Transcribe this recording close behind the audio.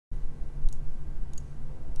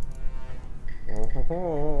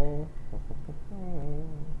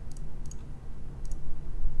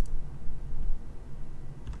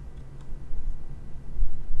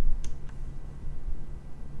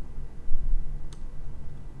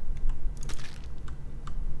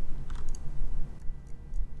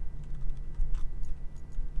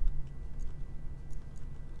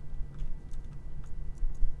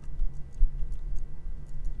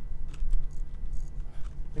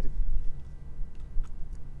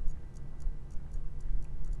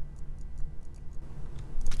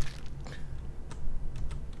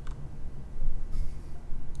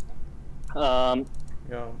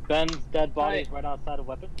Ben's dead body is right outside of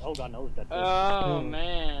weapons. Oh god, no, he's dead too. Oh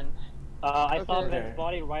man. I saw Ben's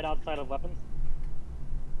body right outside of weapons.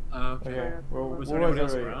 Okay. Well, was what there anyone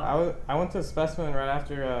was else it? around? I went to specimen right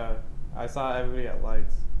after I saw everybody at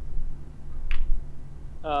lights.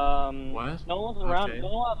 What? No one's around. Okay. No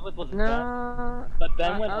one was No. Ben. But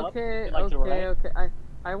Ben went up. To, like, to the right. Okay.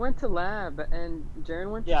 I went to lab and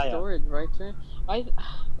Jaren went to storage, right, Jaren?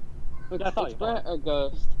 It's Brett or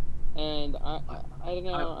Ghost, and I don't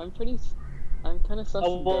know. I'm kind of sus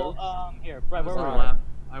of Ghost. Here, Brett, where were you? Lab.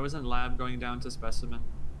 I was in lab going down to specimen.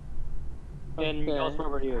 And Ghost, where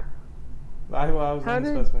were you? I was in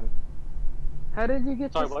specimen. How did you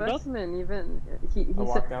get to specimen? Even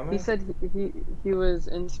he said he was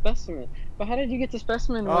in specimen. But how did you get to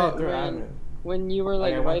specimen when you were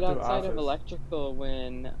like right outside of electrical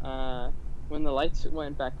when the lights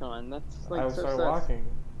went back on? That's like I started walking.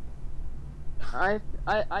 I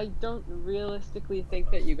don't realistically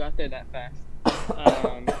think that you got there that fast.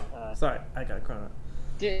 Sorry, I got chrono.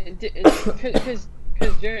 Because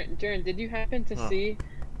Jaren, did you happen to see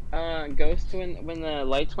Ghost when the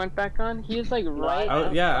lights went back on? He was like right.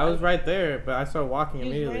 I was right there, but I started walking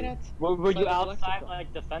immediately. Right were you outside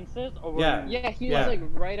like the fences, or were you... he was like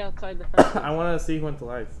right outside the fences. I wanted to see who went to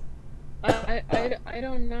lights. I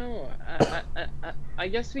don't know. I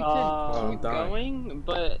guess we could keep going,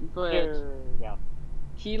 but yeah.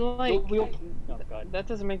 He like that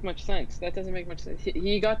doesn't make much sense.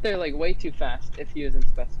 He got there like way too fast if he was in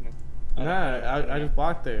specimen. I just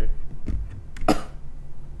walked there.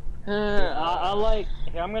 I'm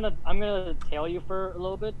gonna tail you for a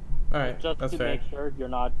little bit. All right, just that's to fair. make sure you're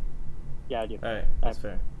not. Yeah, I do. All right, that's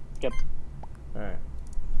fair. Skip. All right.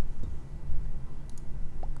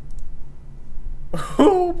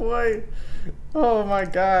 Oh boy! Oh my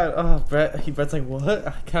god! Oh, Brett's like, what?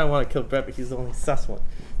 I kind of want to kill Brett, but he's the only sus one.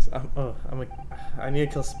 So I need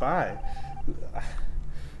to kill Spy.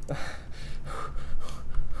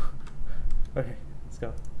 Okay, let's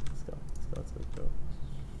go. Let's go.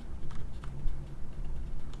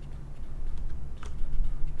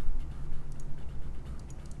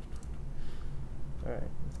 All right,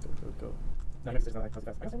 let's go. Now next is not like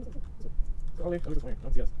fast. Oh, wait, this way.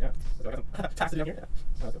 Don't see us. Yeah. Tax it down here.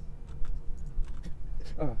 Yeah. Let's go.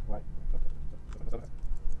 Oh, why? Okay.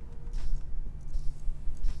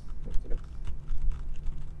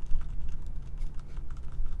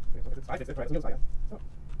 It's right. Let's go to the side. Oh.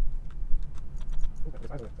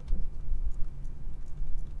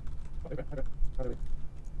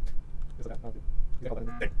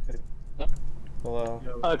 Okay. Hello.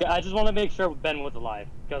 Okay, I just want to make sure Ben was alive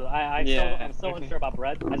because I'm still unsure about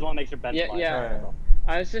Brett. I just want to make sure Ben's alive. Yeah. Right.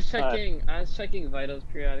 I was just checking. I was checking vitals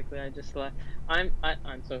periodically. I just left. I'm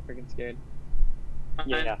so freaking scared.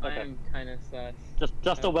 I'm kind of sus.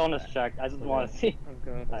 Just a wellness check. I just want to see.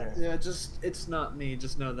 Yeah, it's not me.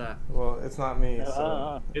 Just know that. Well, it's not me.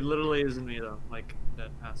 So. It literally isn't me though. Like that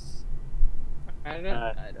has. I don't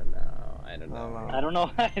know. I don't know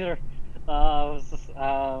either.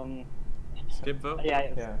 Skip vote?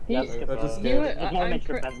 Yeah. Skip vote. Just want to make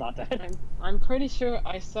sure Ben's not dead. I'm pretty sure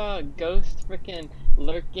I saw a Ghost freaking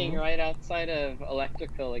lurking right outside of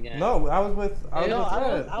electrical again. No, I was with I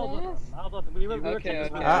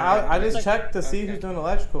just checked to see who's doing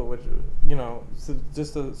electrical, which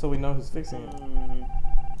so we know who's fixing it.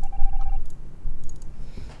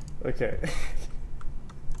 Okay. Let's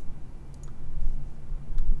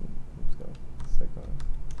go. Second.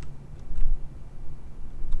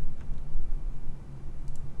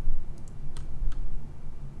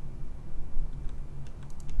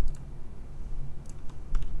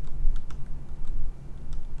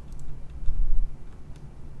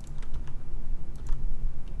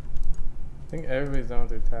 I think everybody's done with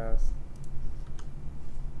their tasks.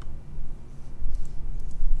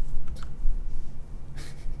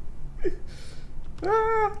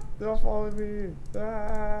 Ah! Don't follow me!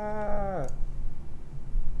 Ah!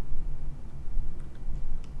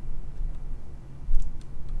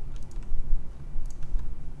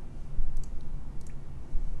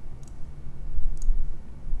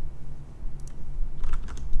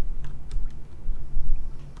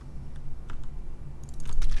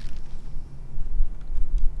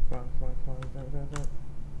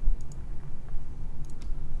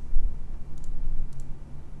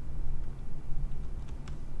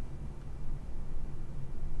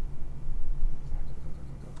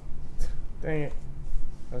 Dang it.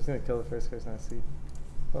 I was gonna kill the first person I see.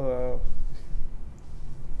 Hello.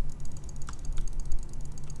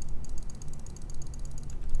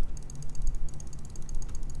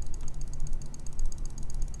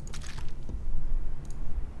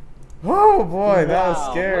 Oh boy, that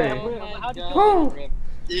was scary.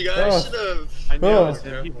 You guys should have. I know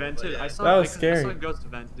he vented. I saw, that was scary. I saw Ghost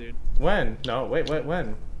vent, dude. When? No, wait,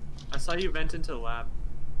 when? I saw you vent into the lab.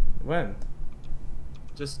 When?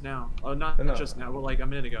 Just now. Oh, not no. Just now. Well, like a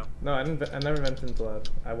minute ago. No, I didn't. I never vented into the lab.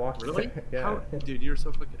 I walked. Really? Yeah. How, dude, you're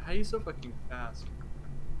so fucking. How are you so fucking fast?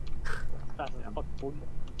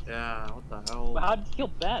 Yeah. What the hell? But how did you kill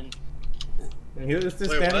Ben? He was just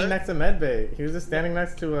standing next to medbay. He was just standing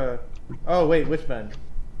next to a. Oh wait, which Ben?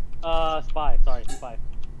 Spy. Sorry, Spy.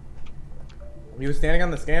 He was standing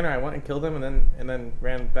on the scanner. I went and killed him, and then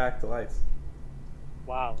ran back to lights.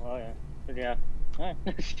 Wow. Oh yeah. Yeah.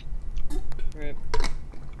 Alright. Rip.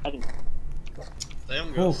 I didn't.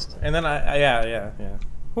 Damn Ghost. And then yeah.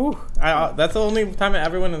 Whew. That's the only time I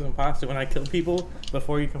ever win as imposter, when I kill people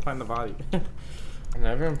before you can find the body. I'm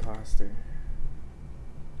never imposter.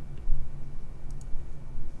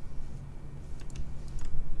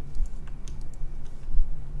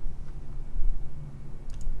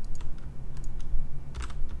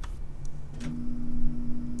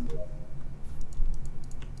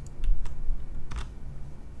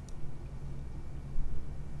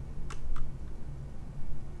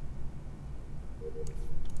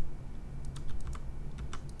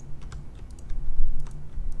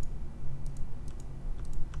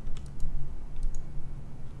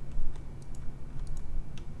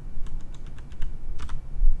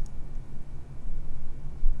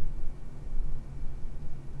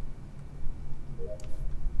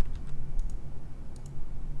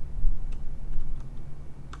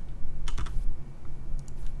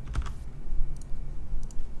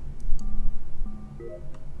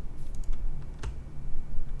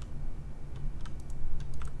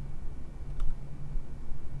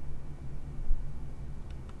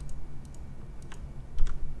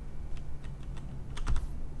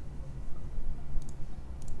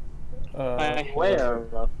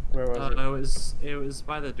 Where was it? It was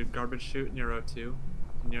by the garbage chute near O2,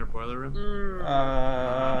 near boiler room.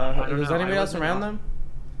 Was anybody else around them?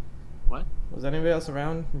 What? Was anybody else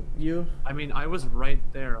around you? I mean, I was right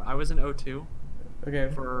there. I was in O2.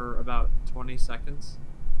 Okay. For about 20 seconds.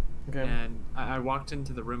 Okay. And I walked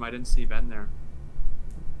into the room. I didn't see Ben there.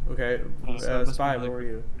 Okay. So Spy, where were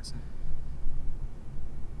you?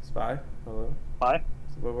 Spy? Hello? Spy?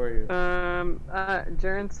 Where were you?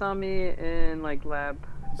 Jaren saw me in like lab.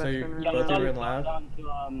 So you both were in lab? Down to,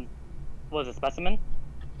 what was it, specimen?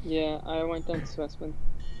 Yeah, I went down to specimen.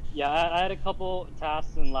 Yeah, I had a couple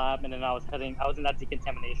tasks in lab, and then I was in that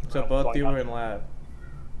decontamination room. So both of you were in lab?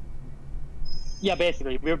 Yeah,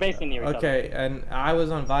 basically. We were basically near each other. Okay, and I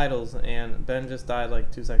was on vitals, and Ben just died like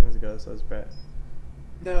 2 seconds ago, so it's Brett.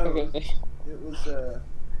 No, it was a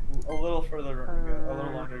little further ago, a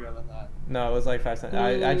little longer ago than that. No, it was like 5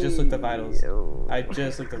 seconds. I just looked at vitals. I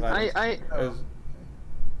just looked at vitals.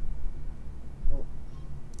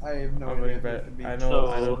 I have no idea. Brett. I know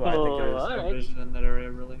who I think it is. No vision in that area,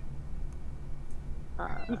 really.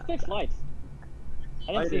 Who fixed lights?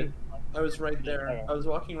 I didn't see. I was right there. Okay. I was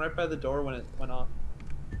walking right by the door when it went off.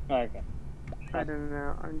 Oh, okay. I don't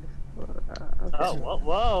know. I'm just. Okay. Oh,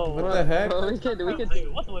 whoa! What the heck? Well, we could.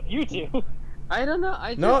 What's with you two? I don't know.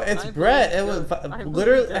 No, it's Brett. It was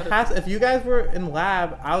literally. It has. If you guys were in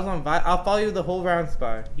lab, I was on. I'll follow you the whole round,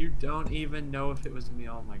 Spy. You don't even know if it was me.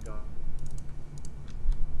 Oh my god.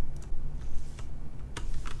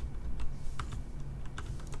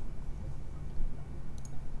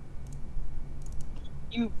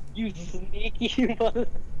 You sneaky mother.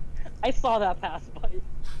 I saw that pass by.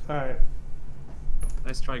 Alright.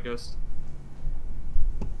 Nice try, Ghost.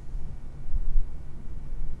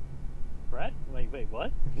 Brett? Wait,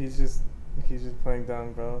 what? He's just playing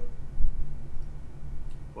dumb, bro.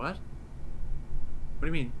 What? What do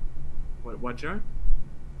you mean? What, Jared?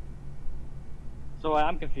 So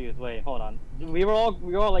I'm confused. Wait, hold on. We were all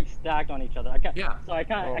like stacked on each other. Yeah. So I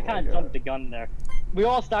kind of jumped the gun there. We were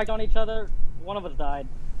all stacked on each other. One of us died.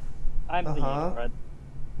 I'm thinking of Brett.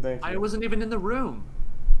 Thank you. I wasn't even in the room.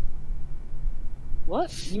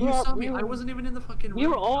 What? You saw me. I wasn't even in the fucking room. We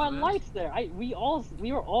were all on lights there. We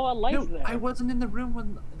were all on lights there. I wasn't in the room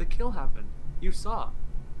when the kill happened. You saw.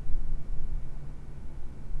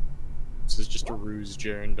 This is just a ruse,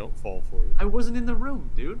 Jaren. Don't fall for it. I wasn't in the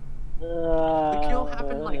room, dude. The kill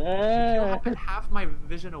happened half my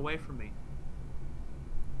vision away from me.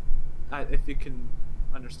 If you can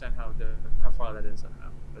understand how far that is, I don't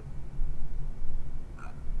know. But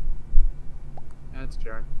That's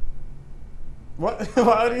Jared. What?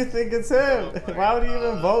 Why do you think it's him? Why would you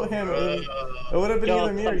even vote him? It would have been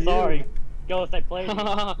either me or you. Sorry. Ghost, I played you.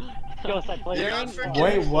 Ghost, I played you.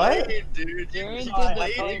 Wait, what? Dude, Jared did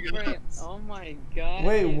the culprit. Oh my god.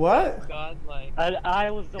 Wait, what? Godlike. I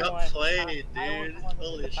was the one. Played, dude.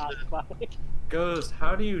 Holy shit. Ghost,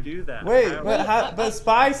 how do you do that? Wait, but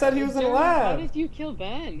Spy said he was in the lab. How did you kill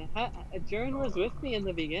Ben? Jaren was with me in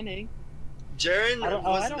the beginning. Jaren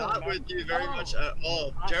was not with you very much at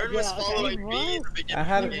all. Jaren was following me in the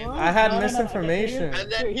beginning. I had misinformation.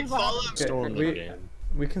 And then you followed me.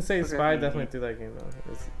 We can say Spy definitely threw that game though.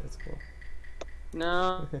 It's cool.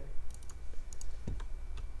 No. There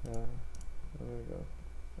we go.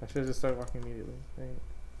 I should have just started walking immediately. Dang it.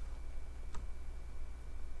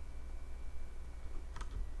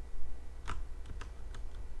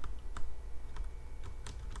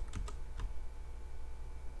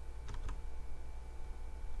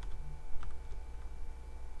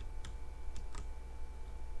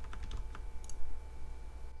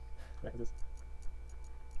 Back to this.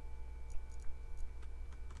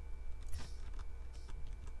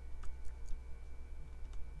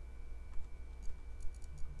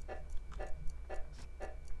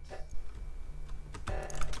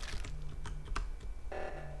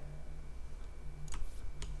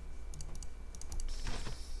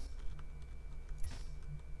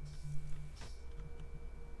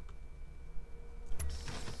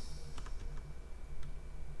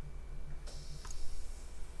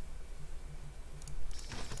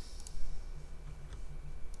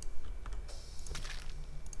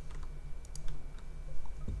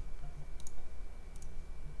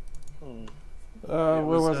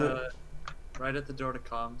 Where was it? Right at the door to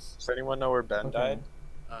comms. Does anyone know where Ben died?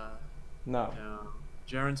 No.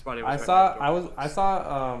 Jaren's body was I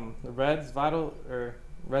saw Red's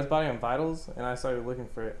body on vitals, and I started looking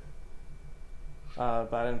for it.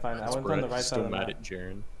 But I didn't find it. I went on the right side of the map. Still mad at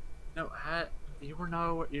Jaren. No,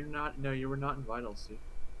 you were not in vitals, dude.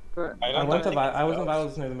 But I was in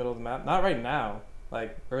vitals near the middle of the map. Not right now.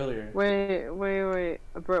 Like earlier. Wait,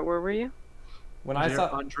 Brett, where were you? When I saw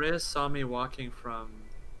Andreas saw me walking from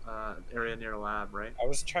area near lab, right? I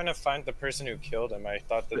was trying to find the person who killed him. I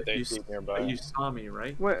thought that they'd be nearby. But you saw me,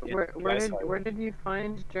 right? Where did you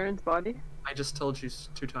find Jaren's body? I just told you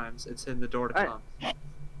 2 times. It's in the door to come.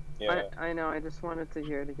 Yeah. I know. I just wanted to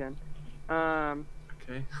hear it again.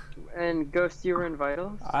 Okay. And Ghost, you were in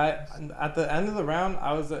vitals. At the end of the round,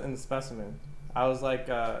 I was in specimen. I was like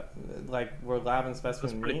where lab and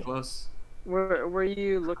specimen meet. Pretty close. Were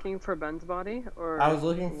you looking for Ben's body, or? I was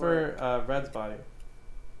looking for Red's body.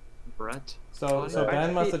 Brett? So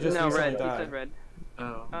Ben must have just recently died. He said Red.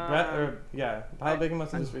 Oh. Brett, Pilot Bacon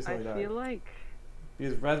must have just recently died. I feel like...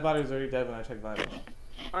 Because Red's body was already dead when I checked vitals.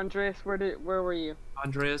 Andreas, where were you?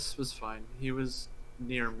 Andreas was fine. He was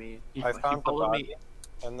near me. I found the body,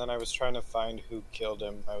 and then I was trying to find who killed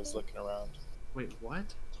him. I was looking around. Wait,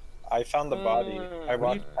 what? I found the body. I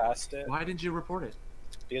walked past it. Why didn't you report it?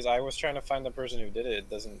 Because I was trying to find the person who did it. It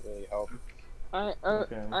doesn't really help. I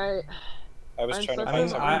was trying to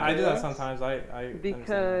find I do that sometimes.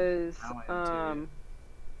 Because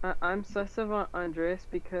I'm sus of Andreas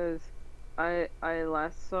because I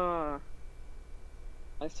last saw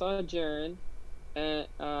Jaren and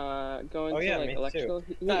going to like electrical.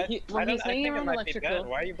 He's hanging around electrical.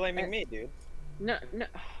 Why are you blaming me, dude? No,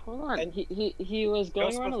 hold on. He was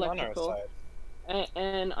going around electrical.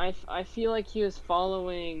 And I feel like he was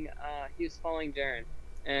following Jaren,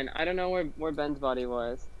 and I don't know where Ben's body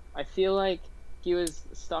was. I feel like he was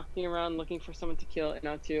stalking around looking for someone to kill in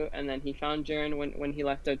O2, and then he found Jaren when he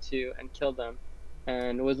left O2 and killed them,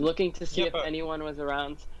 and was looking to see if anyone was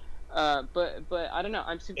around. But I don't know.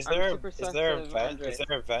 I'm super sus of Andreas. Is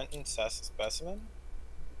there a vent in specimen?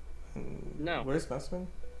 No. Where's specimen?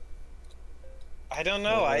 I don't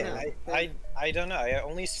know. I don't know. I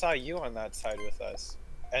only saw you on that side with us,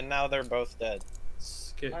 and now they're both dead.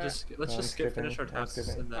 Let's just finish our tasks.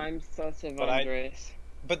 And then... I'm sus of Andreas.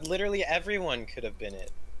 But literally everyone could have been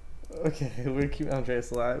it. Okay, we're keeping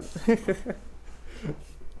Andreas alive. I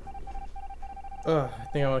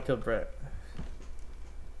think I want to kill Brett.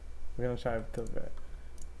 We're gonna try to kill Brett.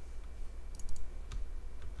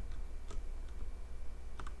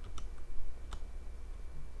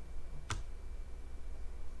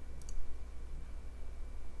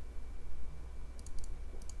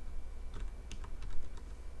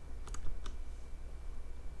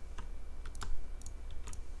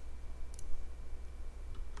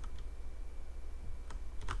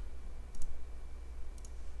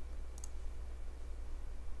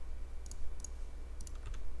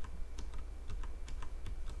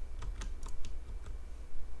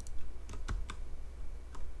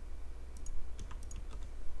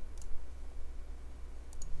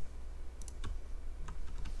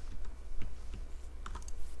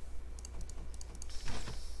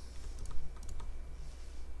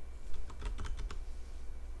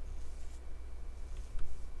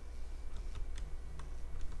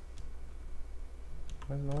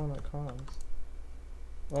 Why is no one at comms?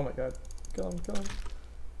 Oh my god. Kill him, kill him.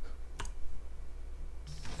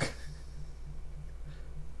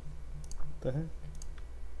 The heck?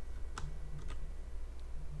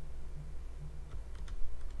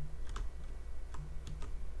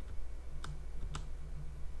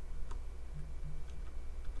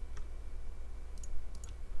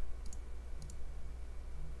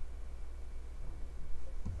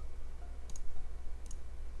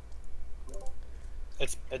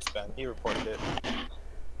 It's Ben. He reported it.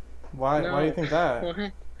 Why do you think that?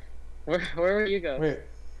 Where were you guys? Wait,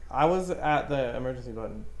 I was at the emergency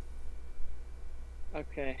button.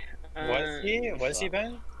 Okay. Was he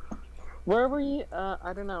Ben? Where were you?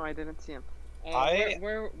 I don't know. I didn't see him.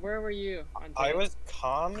 Where were you? I was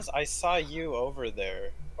comms. I saw you over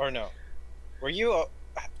there. Or no, were you?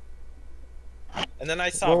 And then I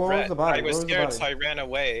saw Brett. I was scared, so I ran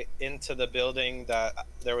away into the building that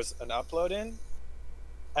there was an upload in.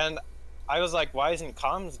 And I was like, why isn't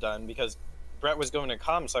comms done? Because Brett was going to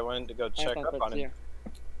comms, so I wanted to go check up on him.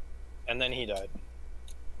 And then he died.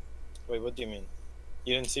 Wait, what do you mean?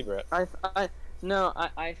 You didn't see Brett? I thought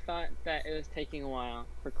that it was taking a while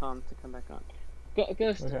for comms to come back on.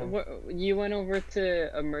 Ghost, okay. You went over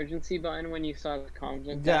to emergency button when you saw the comms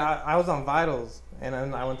went down? I was on vitals, and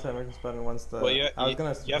then I went to emergency button once the. Well, you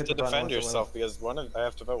have to defend yourself because I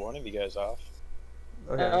have to vote one of you guys off.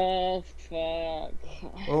 Okay. Oh fuck.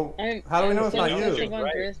 Well, how do we know it's not you?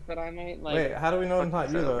 Right. But I might, like, wait, how do we know it's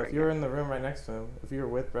not you though? If you were in the room right next to him, if you were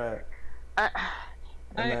with Brett.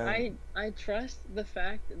 I trust the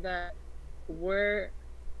fact that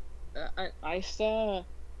I saw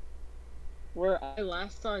where I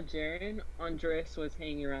last saw Jaren, Andres was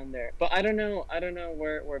hanging around there, but I don't know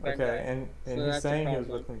where Ben died. Okay, and so he's saying he was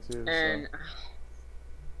with him too. And so.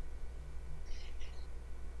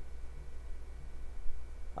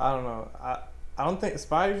 I don't know. I don't think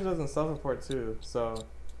Spy usually doesn't self-report too, so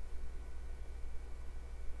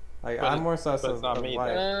like I'm more sus of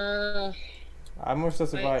White. I'm more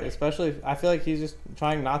sus of White, especially if I feel like he's just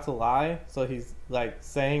trying not to lie, so he's like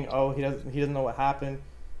saying, "Oh, he doesn't know what happened.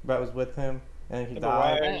 Brett was with him and he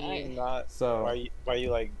died." Why are you not? So why are you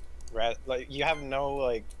like you have no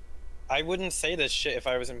like? I wouldn't say this shit if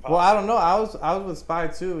I was imposter. Well, I don't know. I was with Spy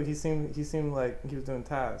too. He seemed like he was doing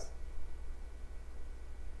tasks.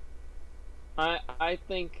 I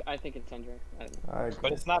think it's Andre. I agree.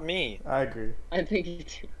 But it's not me. I agree. I think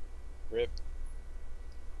it's Rip.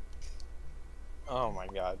 Oh my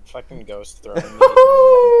god, fucking ghost throwing.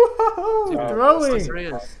 Throwing.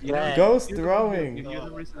 Ghost throwing. You're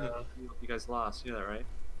the reason you guys lost. You know that, right?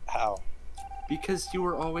 How? Because you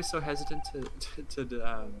were always so hesitant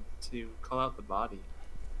to call out the body.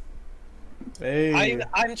 Hey.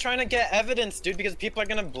 I'm trying to get evidence, dude, because people are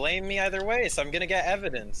gonna blame me either way, so I'm gonna get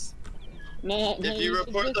evidence. No, if you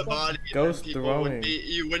report the body, ghost people throwing.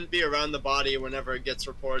 You wouldn't be around the body whenever it gets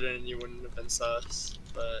reported, and you wouldn't have been sus.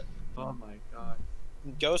 But oh my god,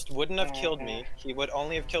 Ghost wouldn't have killed me. He would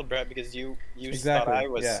only have killed Brett because you thought I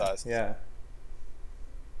was sus. Yeah.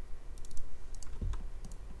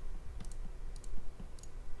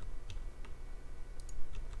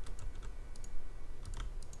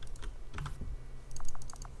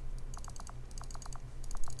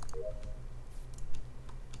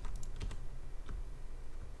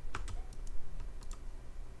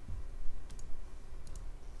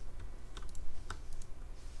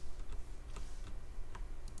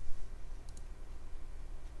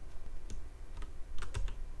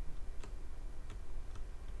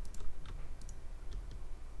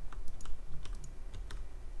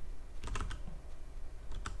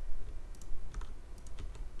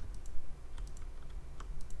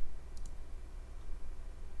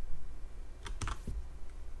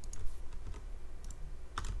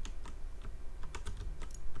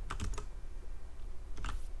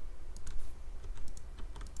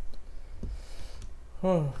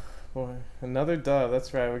 Oh boy, another dub.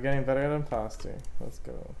 That's right, we're getting better at imposter. Let's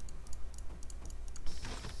go.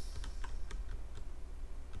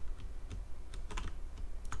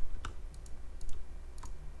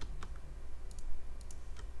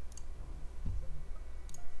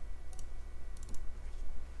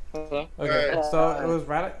 Hello? Okay, so it was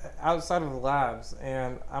right outside of the labs,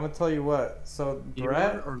 and I'm gonna tell you what. So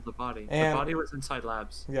Brett or the body? And, the body was inside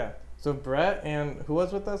labs. Yeah. So Brett and who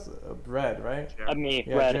was with us? Brett, right? Me.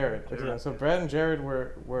 Yeah, Jared. Okay, so Brett and Jared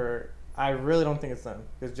were. I really don't think it's them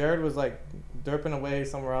because Jared was like derping away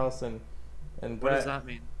somewhere else, and Brett. What does that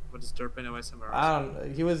mean? What is derping away somewhere else? I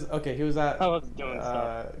don't. He was okay. He was at. I was doing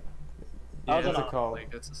stuff. Yeah, what's it called?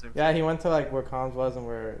 Like, it's the same yeah, thing. he went to like where comms was and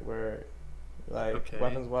where like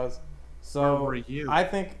weapons was. So where were you? I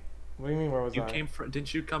think What do you mean, where was I? You came from,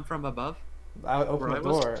 didn't you come from above? I opened the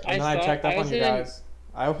door, and then I checked up on you guys.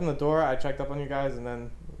 I opened the door, I checked up on you guys, and then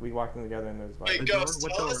we walked in together, and there was bodies. Wait,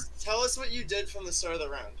 Ghost, tell us what you did from the start of the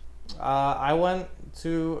round. I went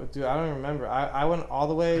to, dude, I don't even remember. I went all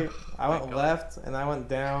the way, I went left, and I went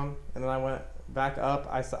down, and then I went back up.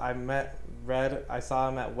 I met Red, I saw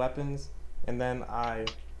him at weapons, and then I...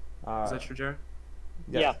 Is that true, Jared?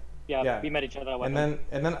 Yes. Yeah, we met each other at weapons.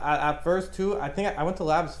 And then at first, too, I think I went to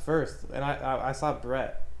labs first, and I saw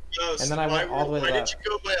Brett. Ghost, and then I went all the way left. Why did you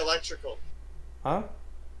go by electrical? Huh?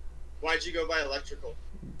 Why'd you go by electrical?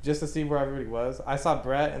 Just to see where everybody was. I saw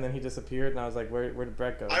Brett, and then he disappeared, and I was like, where did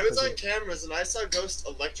Brett go? I was on cameras, and I saw Ghost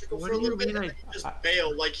electrical for a little bit, and then he just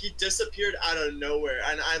bailed. Like, he disappeared out of nowhere,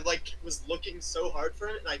 and I, like, was looking so hard for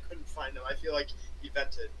him, and I couldn't find him. I feel like he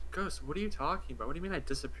vented. Ghost, what are you talking about? What do you mean I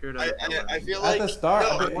disappeared out of nowhere? I feel like... At the start,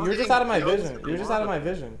 no, you were just out of my vision. You were just out of my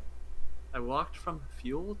vision. I walked from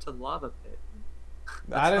fuel to lava pit.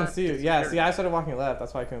 I didn't see you. Yeah, see, I started walking left.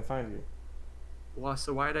 That's why I couldn't find you. Well,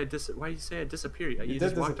 so why did you say I disappeared? You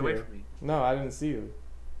just walked away from me. No, I didn't see you.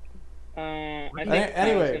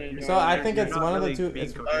 Anyway, so I think it's one of the two.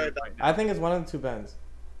 I think it's one of the two Bens.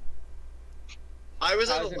 I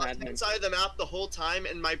was on the left-hand side of the map the whole time,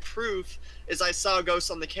 and my proof is I saw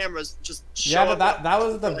Ghost on the cameras just show up. Yeah, but that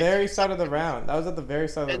was at the very start of the round. That was at the very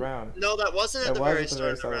start of the round. No, that wasn't at the very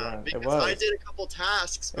start of the round. Because I did a couple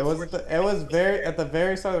tasks. It was at the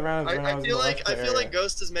very start of the round. I feel like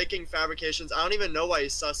Ghost is making fabrications. I don't even know why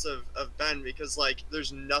he's sus of Ben, because like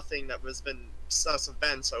there's nothing that was been sus of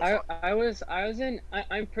Ben so far.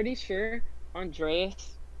 I'm pretty sure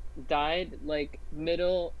Andreas died like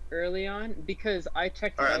early on, because I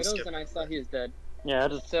checked vitals and I saw he was dead. Yeah,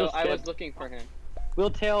 so I was looking for him. We'll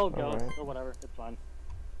tell Ghost or whatever. It's fine.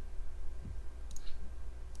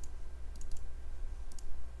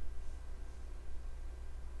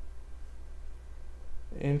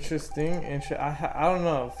 Interesting. I don't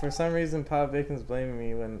know. For some reason, Pop Bacon's blaming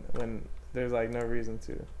me when there's like no reason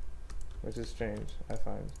to, which is strange. I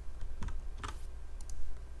find.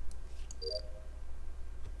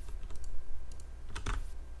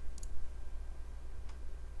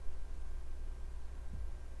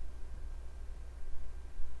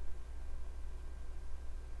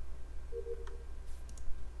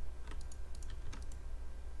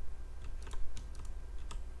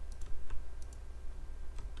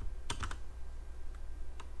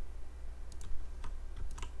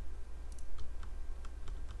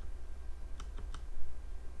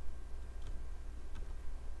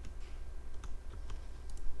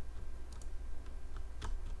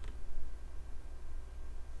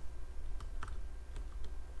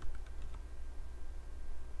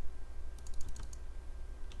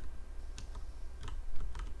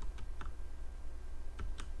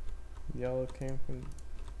 Yellow came from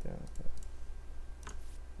down.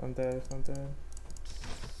 I'm dead.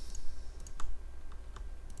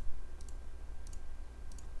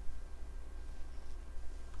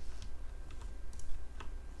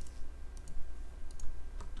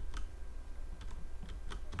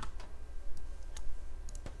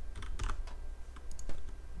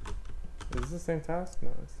 Is this the same task?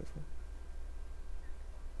 No, it's different.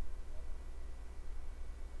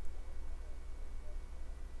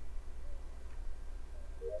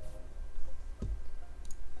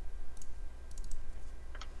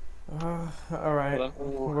 All right.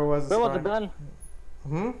 Where was it done?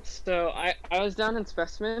 So I was down in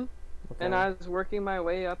specimen, and I was working my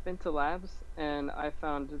way up into labs, and I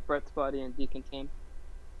found Brett's body in decontam.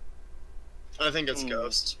 I think it's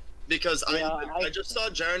Ghost, because I just saw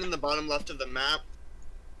Jaren in the bottom left of the map.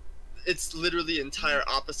 It's literally the entire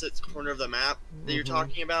opposite corner of the map that you're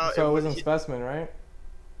talking about. So it was in specimen, right?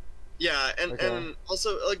 Yeah, and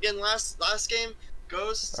also again last game.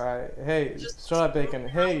 Ghost. Alright, hey, shut up, Bacon.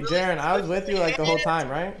 Hey, Jaren, I was with you like the whole time,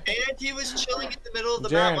 right? And he was chilling in the middle of the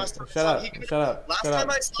map last time. Shut up. Last time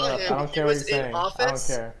I saw him, I don't care what you're saying. I don't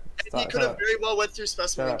care. And he could have very well went through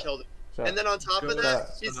specimen and killed him. And then on top of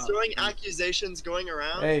that, he's throwing accusations going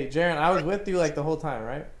around. Hey, Jaren, I was with you like the whole time,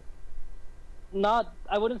 right?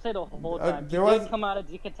 I wouldn't say the whole time. You did come out of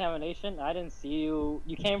decontamination. I didn't see you.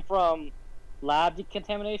 You came from lab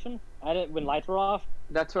decontamination. When lights were off.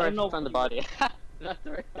 That's where I found the body.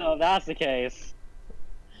 Oh, that's the case.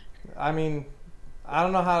 I mean, I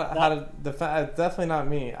don't know how to defend. It's definitely not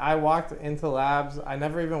me. I walked into labs. I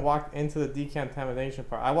never even walked into the decontamination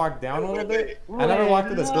part. I walked down a little bit. I never walked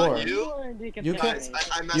to the door. You can't.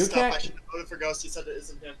 I messed up. I should have voted for Ghost. He said it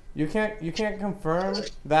isn't him. You can't confirm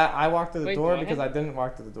that I walked to the door because I didn't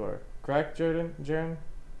walk to the door. Correct, Jaren?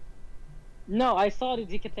 No, I saw the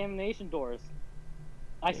decontamination doors.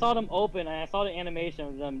 I saw them open, and I saw the animation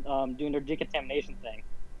of them doing their decontamination thing,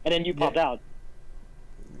 and then you popped out.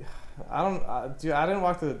 I don't, dude. I didn't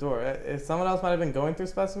walk through the door. Someone else might have been going through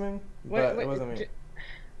specimen, but it wasn't me.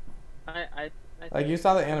 Like you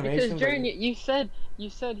saw the animation. Because Jaren, you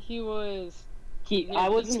said he was. I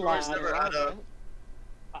was in lab.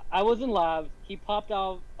 I was in lab. He popped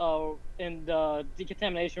out in the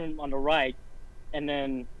decontamination room on the right, and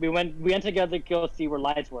then we went together to go see where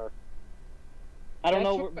lights were. I don't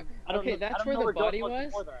know. That's where the body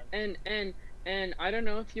was, and I don't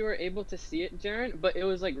know if you were able to see it, Jaren, but it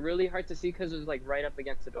was like really hard to see because it was like right up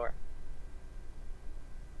against the door.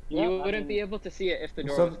 Yeah, you wouldn't be able to see it if the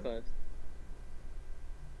door was closed.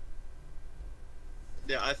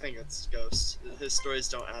 Yeah, I think it's Ghost. His stories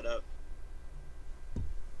don't add up.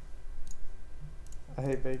 I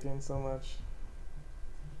hate bacon so much.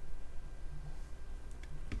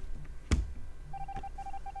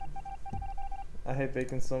 I hate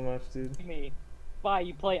bacon so much, dude. Me. Spy,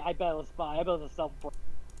 you play. I bet it was Spy. I bet it was a self-report.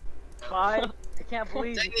 Spy? I can't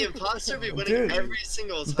believe Dang, the imposter be winning every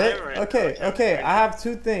single time right Okay, I have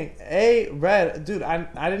two things. A, Red, dude,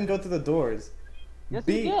 I didn't go through the doors. Yes,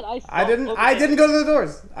 you did. I didn't go to the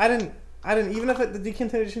doors. I didn't even if the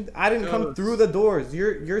decontamination. I didn't come through the doors.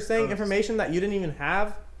 You're saying information that you didn't even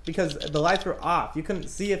have because the lights were off. You couldn't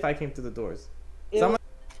see if I came through the doors.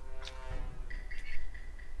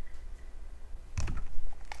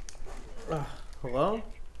 Hello?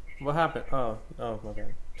 What happened? Oh, okay.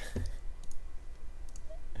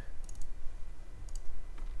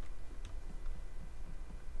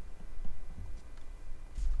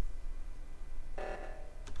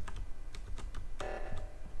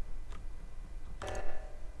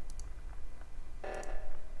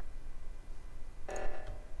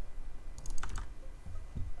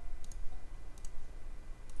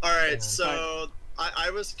 Alright, so I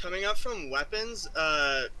was coming up from weapons,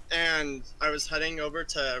 and I was heading over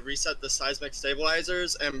to reset the seismic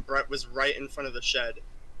stabilizers, and Brett was right in front of the shed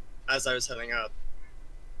as I was heading up.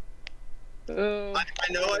 I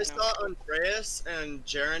know I saw Andreas and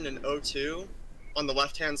Jaren in O2 on the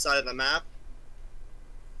left-hand side of the map,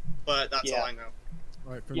 but that's all I know.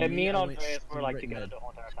 Right, me and Andreas were like together the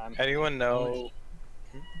whole entire time. Anyone know?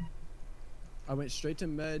 I went straight to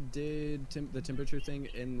med, did the temperature thing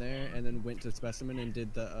in there, and then went to specimen and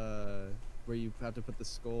did the where you have to put the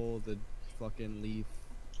skull, the fucking leaf,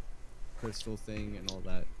 crystal thing, and all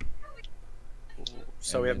that.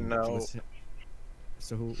 So and we have no.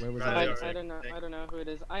 So where was I don't know. I don't know who it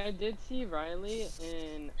is. I did see Riley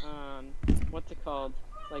in what's it called?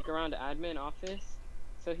 Like around admin office.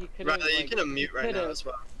 So he could have. Riley, you can unmute right now as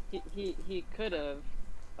well. He could have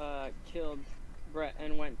killed Brett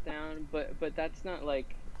and went down, but that's not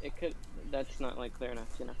like it could. That's not like clear enough,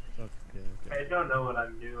 you know. Okay. I don't know what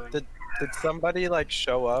I'm doing. Did somebody like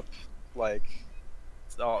show up like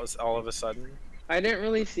all of a sudden? I didn't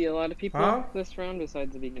really see a lot of people this round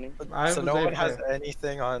besides the beginning. So no one has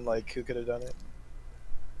anything on like who could have done it.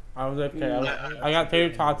 I was okay. I got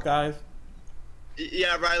tater tots, guys.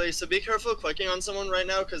 Yeah, Riley. So be careful clicking on someone right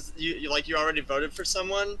now because you already voted for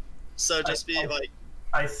someone. So just be like.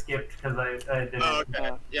 I skipped because I didn't. Oh,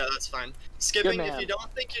 okay. Yeah, that's fine. Skipping, if you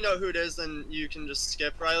don't think you know who it is, then you can just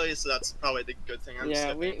skip, Riley, so that's probably the good thing.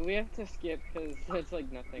 We have to skip because it's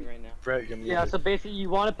like nothing right now. Brett, yeah, so basically you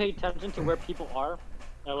want to pay attention to where people are,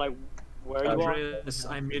 and like where you are.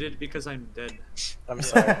 I'm muted because I'm dead. I'm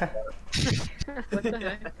sorry. What the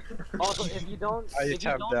heck? Also,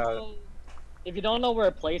 if you don't know where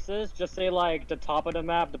a place is, just say like the top of the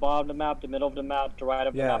map, the bottom of the map, the middle of the map, the right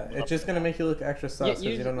of the map. Yeah, it's just gonna make you look extra sus because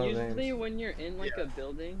you don't know the names. Usually when you're in like a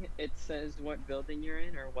building, it says what building you're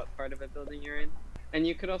in or what part of a building you're in. And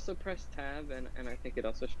you could also press tab and I think it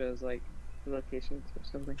also shows like the locations or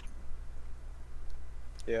something.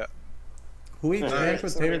 Yeah. Who eats ranch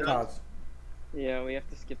with tater tots? Yeah, we have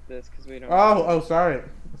to skip this because we don't. Oh, sorry.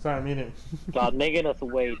 Sorry, I'm eating. God, making us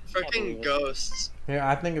wait. Freaking ghosts. Yeah,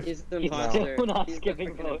 I think it's. He's the imposter. Still not He's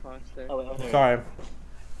skipping the imposter. Sorry.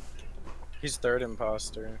 He's third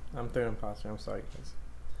imposter. I'm third imposter. I'm sorry, guys.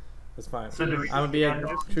 It's fine. So I'm gonna be a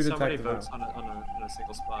true detective votes on a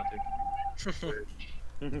single spot,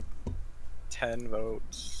 dude. 10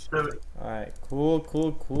 votes. Alright,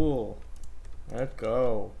 cool. Let's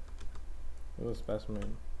go. Little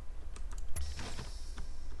specimen.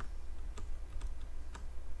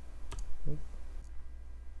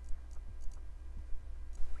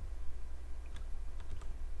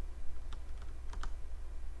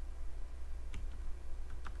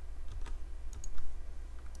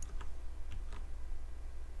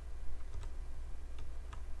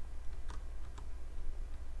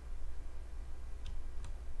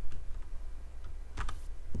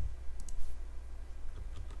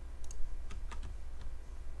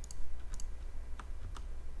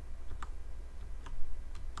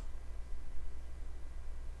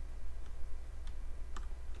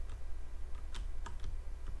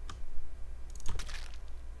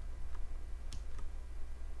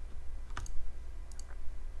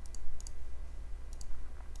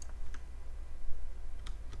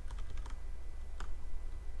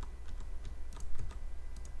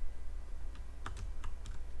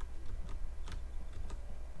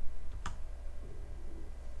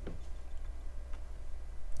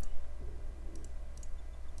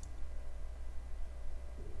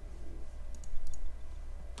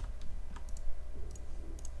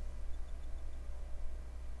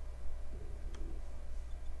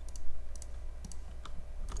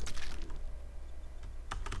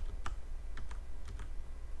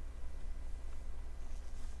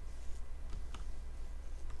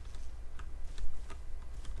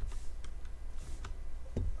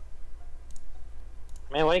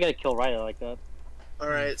 Man, why you gotta kill Ryder like that?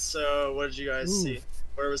 Alright, so what did you guys see?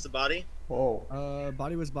 Where was the body? Whoa.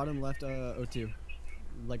 Body was bottom left, O2.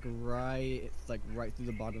 Like right through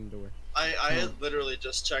the bottom door. I had literally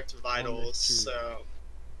just checked vitals, so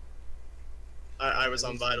I was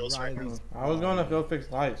on vitals right now. I was going to go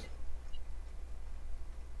fix lights.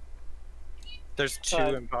 There's 2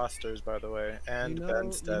 imposters, by the way, and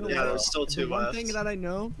Ben's dead. Yeah, there's still 2 left. One thing that I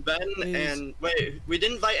know, Ben and wait, we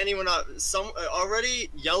didn't invite anyone up. Already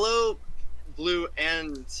yellow, blue,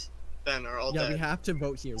 and Ben are all dead. Yeah, we have to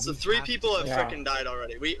vote here. So 3 people have freaking died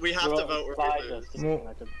already. We have to vote or we lose.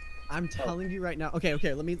 I'm telling you right now. Okay.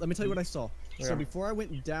 Let me tell you what I saw. Yeah. So before I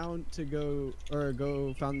went down to go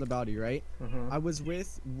found the body, right? I was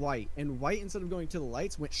with White, and White, instead of going to the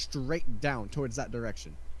lights, went straight down towards that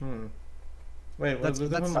direction. Wait, I'm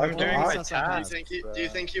doing my task. Do you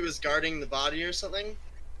think he was guarding the body or something?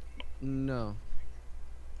 No.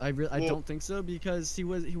 I don't think so, because he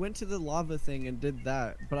went to the lava thing and did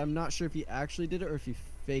that, but I'm not sure if he actually did it or if he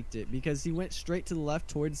faked it, because he went straight to the left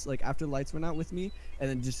towards, like, after the lights went out with me, and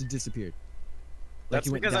then just disappeared. Like,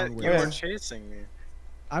 that's because you were chasing me.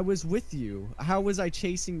 I was with you. How was I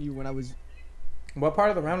chasing you when I was... What part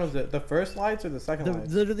of the round was it? The first lights or the second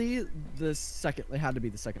lights? Literally, the second. It had to be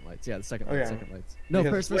the second lights. Yeah, the second lights. Second lights. No,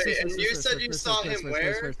 first. Wait, and you said you saw him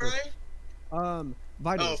where, Brian?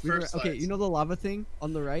 Vitals. Okay, you know the lava thing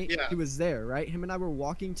on the right? Yeah. He was there, right? Him and I were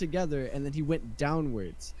walking together, and then he went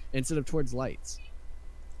downwards instead of towards lights.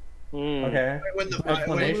 Okay. When you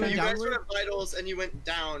guys were at vitals and you went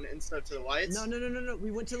down instead of to the lights? No.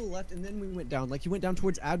 We went to the left and then we went down. Like, he went down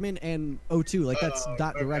towards admin and O2. Like, that's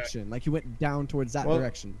that direction. Like, he went down towards that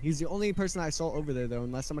direction. He's the only person I saw over there, though,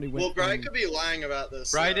 unless somebody went. Well, Brian could be lying about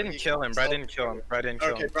this. Brian didn't kill him. Brian didn't kill him.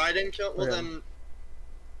 Okay, Brian didn't kill him. Well, then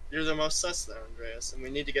you're the most sus there, Andreas, and we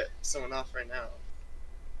need to get someone off right now.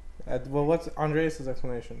 Well, what's Andreas'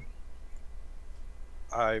 explanation?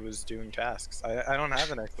 I was doing tasks. I don't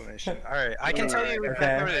have an explanation. All right, I can tell you.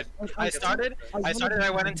 Okay. I started. I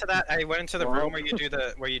went into that. I went into the room where you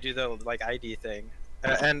do the like ID thing,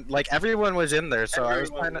 and like everyone was in there. So I was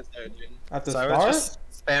kind of. At the start? I was just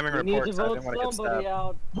spamming reports. I didn't want to get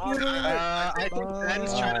stabbed. I think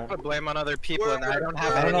Ben's trying to put blame on other people, and I don't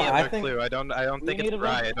have any other clue. I don't think it's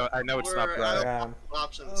Brian. I know it's not Brian.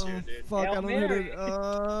 Options here, dude. Fuck! I don't hit it.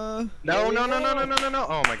 No!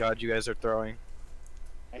 Oh my God! You guys are throwing.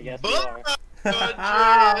 I guess we are.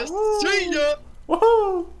 See ya!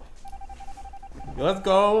 Woohoo! Let's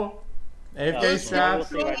go! AFK strap.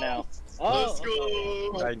 Right now. Let's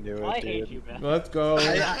go! I knew it, I dude. hate you, man. Let's go.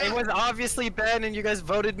 It was obviously Ben, and you guys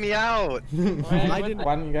voted me out. Why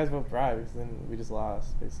didn't you guys vote Brian? Because then we just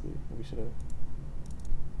lost, basically. We should have.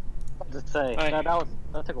 Just say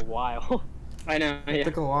that took a while. I know. It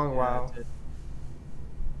took a long while.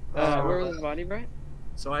 Where was the body, Brian?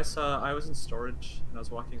 So I was in storage and I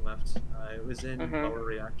was walking left. I was in lower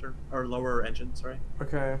reactor or lower engine. Sorry.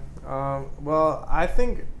 Okay. Well, I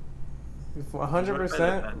think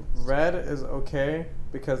 100% red is okay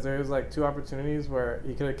because there's like 2 opportunities where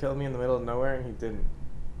he could have killed me in the middle of nowhere and he didn't.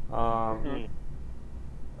 I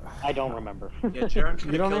don't remember. Yeah, Jaron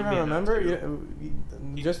you don't even remember?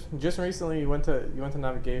 Just recently you went to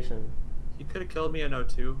navigation. He could have killed me in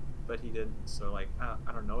O2. But he didn't, so like I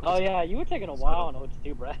don't know. Oh yeah, you were taking a while on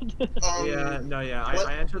O2, Brad.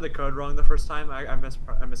 I entered the code wrong the first time. I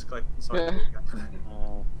misclicked. Sorry.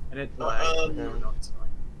 And it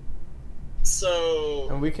So.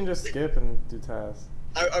 And we can just skip and do tasks.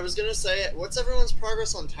 I was gonna say, what's everyone's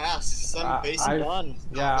progress on tasks? I'm basically done.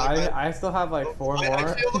 Yeah, I still have like 4 more.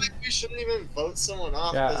 I feel like we shouldn't even vote someone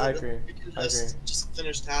off. Yeah, I agree. We can just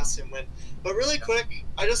finish tasks and win. But really quick,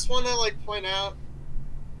 I just want to like point out.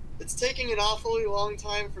 It's taking an awfully long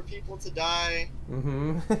time for people to die.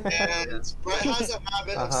 And Brett has a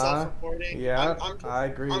habit of self-reporting. Yeah, I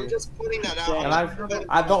agree. I'm just putting that out.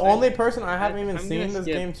 And the only person I haven't even seen this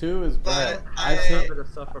game too is Brett.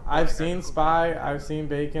 I've seen Spy, I've seen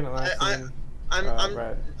Bacon, and I've seen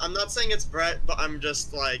Brett. I'm not saying it's Brett, but I'm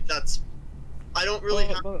just like I don't really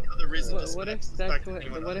have any other reason to what if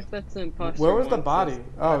that's an imposter? Where was the body?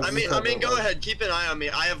 Oh, I mean, go ahead. Keep an eye on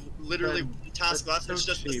me. I have literally task left. It's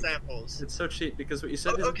just the samples. It's so cheap because what you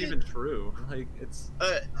said isn't even true. Like it's.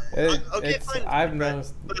 Okay, fine. I've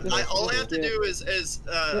noticed. But all I have to do is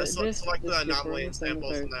select the anomaly and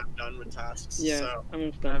samples, and I'm done with tasks. Yeah, so.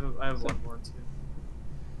 I'm done. I have one more too.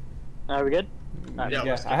 Are we good?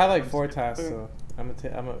 Yeah, I have like 4 tasks, so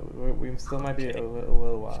we still might be a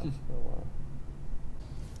little while.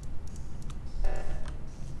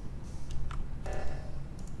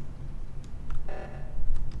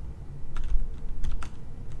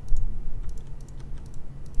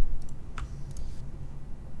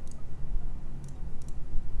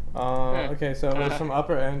 Okay, so it was from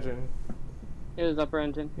upper engine. It was upper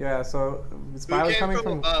engine. Yeah, so Spy was coming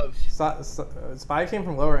from above. Spy came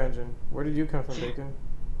from lower engine. Where did you come from, Bacon?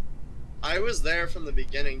 I was there from the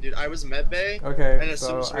beginning, dude. I was medbay. Okay, and as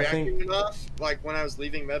soon as the reactor went off, like when I was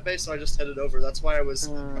leaving medbay, so I just headed over. That's why I was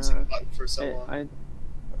pressing the button for so long.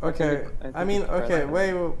 Okay, I mean, okay,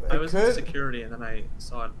 wait. I was in security and then I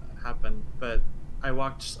saw it happen, but I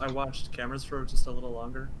watched cameras for just a little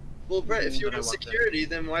longer. Well, Brett, if you were in security,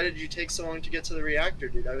 then why did you take so long to get to the reactor,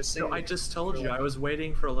 dude? I was saying. No, I just told you I was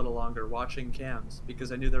waiting for a little longer, watching cams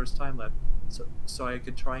because I knew there was time left, so I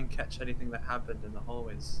could try and catch anything that happened in the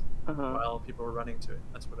hallways while people were running to it.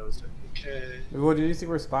 That's what I was doing. Okay. Well, did you see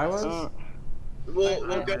where Spy was?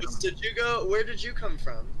 Well, guys, did you go? Where did you come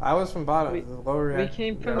from? I was from bottom, the lower reactor. We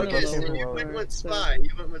came from. Okay, so you went with Spy.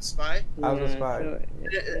 You went with Spy. I was with Spy.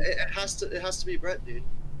 So it has to be Brett, dude.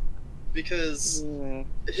 Because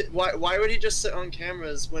why would he just sit on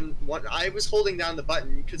cameras when I was holding down the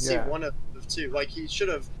button? You could see one of the two. Like he should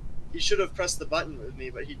have pressed the button with me,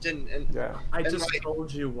 but he didn't. And I just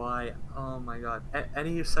told you why. Oh my god!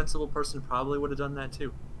 Any sensible person probably would have done that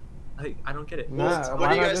too. I don't get it. Nah,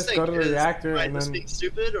 why not just go to the reactor and then? Being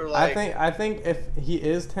stupid or like? I think if he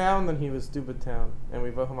is town, then he was stupid town, and we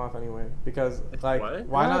vote him off anyway. Because like,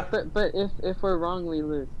 why not? But if we're wrong, we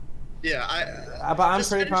lose. Yeah, but I'm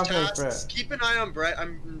pretty confident it's Brett. Keep an eye on Brett.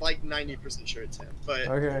 I'm like 90% sure it's him. But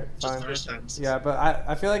okay, fine. Yeah, but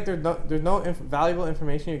I feel like there's no valuable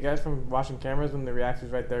information you get from watching cameras when the reactor's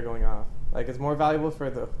right there going off. Like it's more valuable for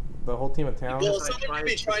the whole team of town. Well, someone could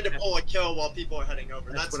be trying to pull a kill while people are heading over.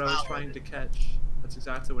 That's what I was trying to catch. That's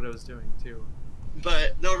exactly what I was doing too.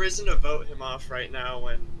 But no reason to vote him off right now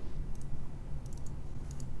when.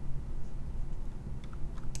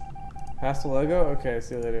 Pass the logo? Okay,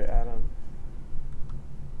 see you later, Adam.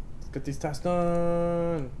 Let's get these tasks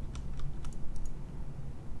done!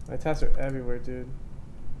 My tasks are everywhere, dude.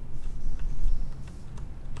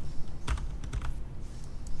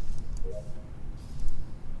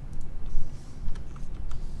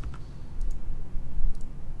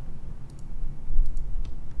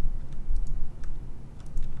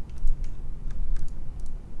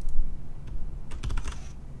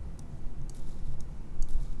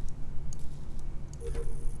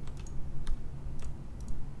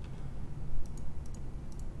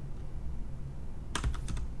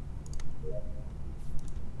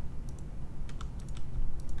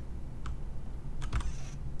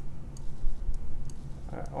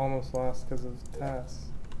 Almost lost because of tasks.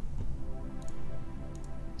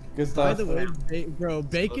 Good stuff. By the way, bro,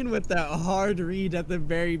 Bacon with that hard read at the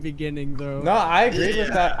very beginning, though. No, I agreed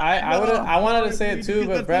with that. I wanted to say it too,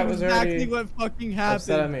 but Brett was already exactly what fucking happened.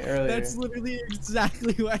 Upset at me earlier. That's literally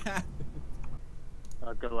exactly what happened.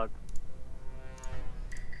 Good luck.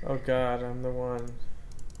 Oh god, I'm the one.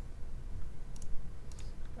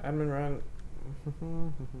 Admin run.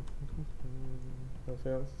 Don't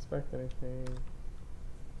fail to suspect anything.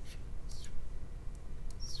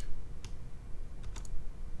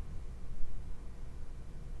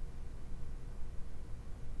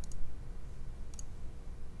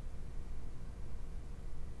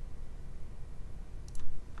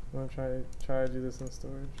 I'm gonna try to do this in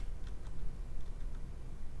storage.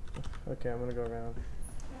 Okay, I'm gonna go around.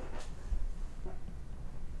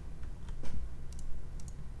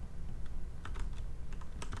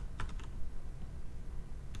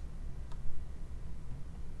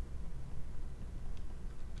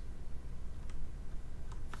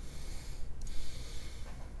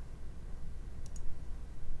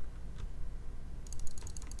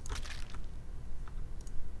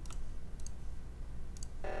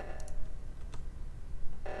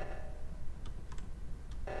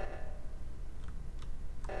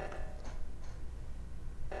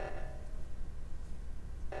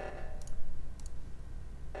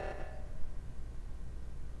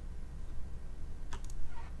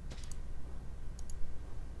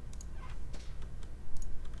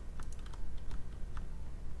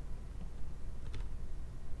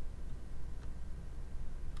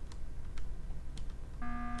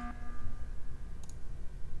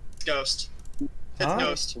 Ghost. It's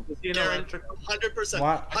Ghost. 100%. 100%.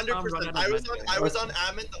 I was on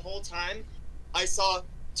admin the whole time. I saw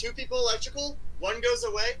two people electrical. One goes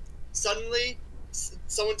away. Suddenly,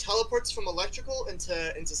 someone teleports from electrical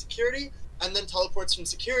into security, and then teleports from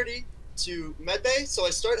security to medbay. So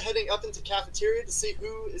I start heading up into cafeteria to see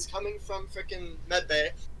who is coming from frickin'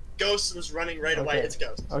 medbay. Ghost was running right away. It's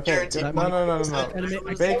Ghost. Okay. No.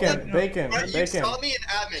 Bacon. You saw me in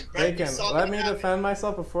admin. Bacon. Let me defend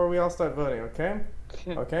myself before we all start voting. Okay.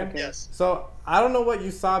 Okay. Yes. So I don't know what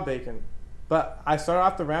you saw, Bacon, But I started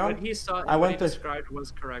off the round. What he saw, what he described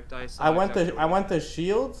was correct. I went to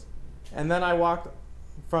shields, and then I walked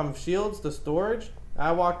from shields to storage.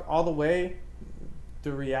 I walked all the way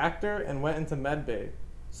to reactor and went into medbay.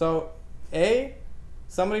 So, A,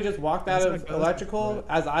 somebody just walked out of electrical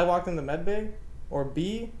as I walked into medbay, or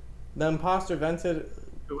B, the imposter vented.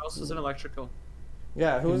 Who else was in electrical?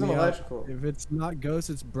 Yeah, who was in electrical? If it's not Ghost,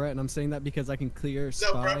 it's Brett, and I'm saying that because I can clear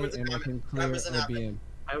Spy and I can clear OBM.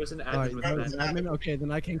 I was an admin with admin. Okay, then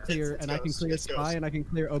I can clear Spy and I can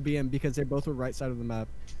clear OBM because they both were right side of the map.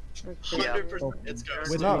 100% it's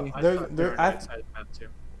Ghost. No, they're right side of the map too.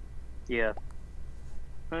 Yeah.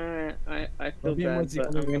 I feel bad,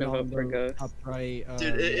 but I'm gonna vote for Ghost. Right,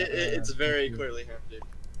 dude, it's very clearly him, dude.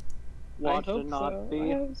 Watch it not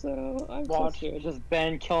be. Watch it. Just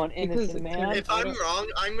Ben killing innocent man. If I'm wrong,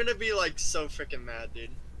 I'm gonna be like so freaking mad, dude.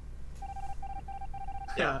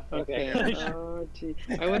 Yeah. Okay. Oh, gee.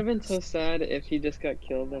 I would have been so sad if he just got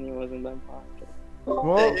killed and he wasn't the imposter.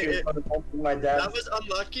 Well, that was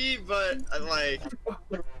unlucky, but like.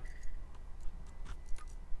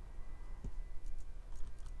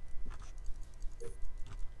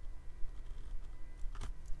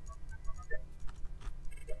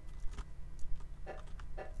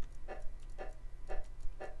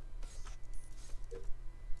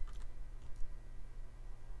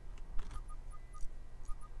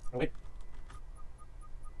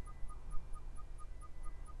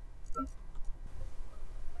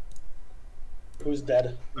 Who's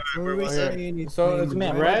dead? So it's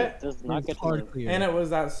Brett, and it was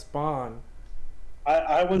that spawn.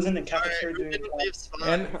 I was in the cafeteria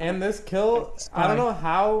doing and this kill, I don't know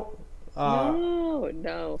how.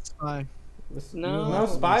 No. Spy. No,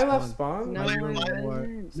 Spy left spawn. No,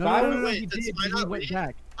 he did. He went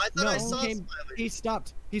back. I thought I saw he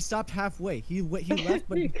stopped. He stopped halfway. He left,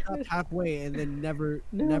 but he stopped halfway and then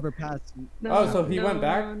never passed. So he went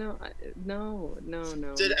back. No.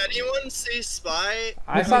 Did anyone see Spy?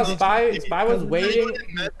 I saw Spy. Spy was waiting.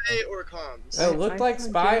 Medbay or comms? It looked like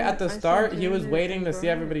Spy at the start. He was waiting to see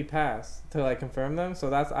everybody pass to like confirm them.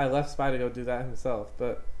 So I left Spy to go do that himself.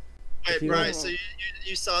 But wait, Brian. So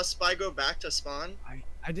you saw Spy go back to spawn?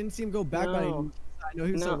 I didn't see him go back, but I know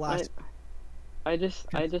he was the last. I just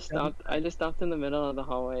stopped in the middle of the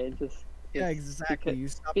hallway. Yeah, exactly. You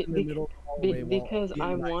stopped in the middle of the hallway because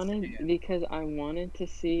I wanted to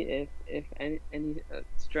see if any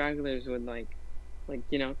stragglers would like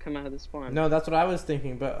come out of the spawn. No, that's what I was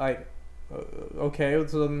thinking. But like, okay,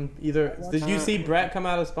 so then either did you see Brett come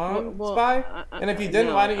out of spawn, Spy? And if you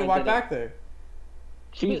didn't, why didn't you walk back there?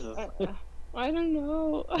 Jesus. I don't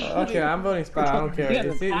know. Okay, I'm voting Spy. I don't care.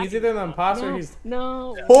 He's either an imposter. He's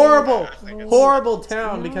horrible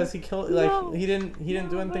town because he killed. Like he didn't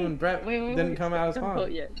do anything when Brett didn't come out of spawn.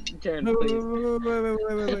 Wait.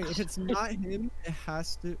 If it's not him, it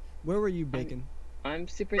has to. Where were you, Bacon? I'm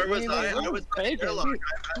super. Where was I? I was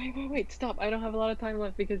Wait, stop! I don't have a lot of time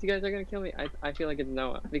left because you guys are gonna kill me. I feel like it's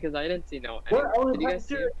Noah because I didn't see Noah. Did you guys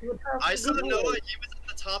see? I saw Noah. He was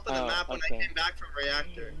at the top of the map when I came back from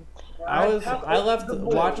reactor. I left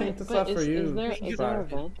watching the stuff for you. Is there a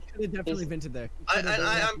vent? Could have definitely vented there.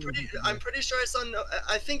 I'm pretty sure I saw no.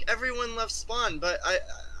 I think everyone left spawn, but I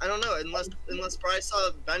don't know unless Bryce saw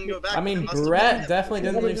Ben go back. I mean, Brett definitely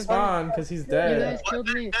didn't leave spawn because he's dead.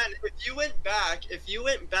 Ben, if you went back to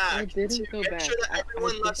make sure that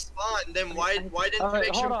everyone left spawn, then why didn't you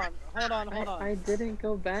make sure? Hold on. I didn't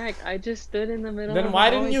go back. I just stood in the middle. Then why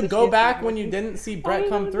didn't you go back when you didn't see Brett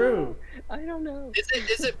come through? I don't know.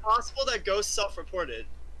 Is it possible that Ghost self-reported?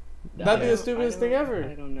 That'd be the stupidest thing ever.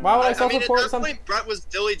 I don't know. Why would I self-report at that point, Brett was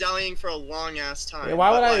dilly-dallying for a long-ass time. Yeah,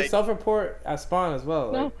 why would I self-report at spawn as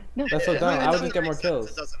well? No. That's so dumb. I would just get more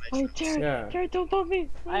kills. Jared, don't bump me.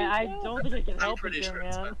 I don't think I can help you here,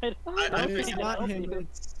 man. It's not him.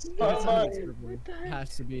 It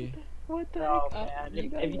has to be. What the heck?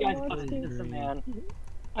 Man. If you guys are innocent, man.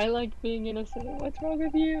 I like being innocent. What's wrong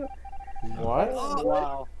with you? What? Oh,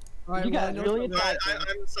 wow. Right, you guys really attacked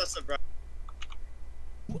I'm sus of Brett.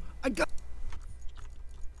 I got.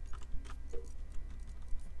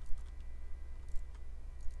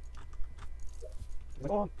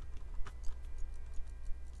 Oh.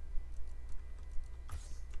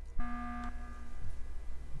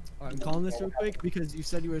 I'm calling this real quick because you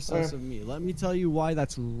said you were sus of me. Let me tell you why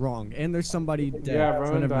that's wrong. And there's somebody dead. Yeah,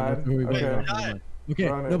 Ronan died. Okay,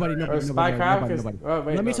 nobody.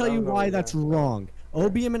 Let me tell you why that's wrong.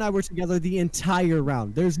 OBM and I were together the entire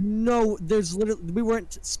round. There's literally, we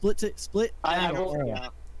weren't split. There's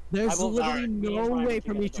literally no way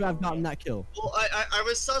for me to have gotten that kill. Well, I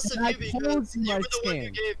was sus of you because you were the one who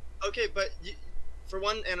gave. Okay, but for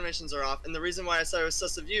one, animations are off, and the reason why I said I was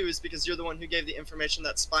sus of you is because you're the one who gave the information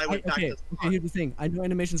that Spy went back to Okay, here's the thing. I know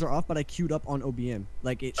animations are off, but I queued up on OBM.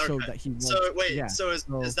 Like, it showed that he was... So, wait, so is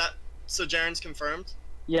that... So Jaren's confirmed?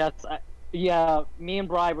 Yes, yeah, me and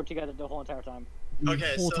Bri were together the whole entire time.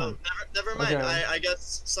 Okay, so never mind. Okay. I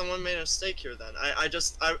guess someone made a mistake here then. I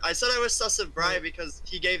said I was sus of Bri because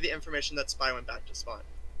he gave the information that Spy went back to Spawn.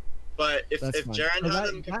 But if Jaren had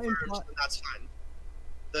them confirmed, then that's fine.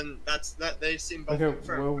 Then they seem both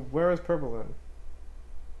confirmed. Well, where is Purple then?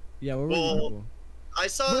 Yeah, where was Purple? I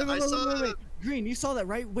saw. Wait. Green, you saw that,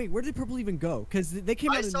 right? Wait, where did Purple even go? Because they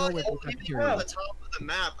came out of nowhere. I saw him on the top of the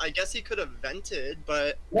map. I guess he could have vented,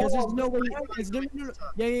 but because there's no way.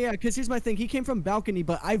 Yeah. Because here's my thing. He came from balcony,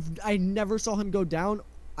 but I never saw him go down.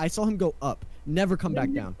 I saw him go up. Never come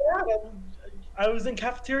back down. I was in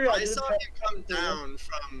cafeteria. I saw him come down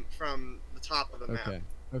from the top of the map.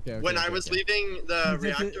 Okay. When I was leaving the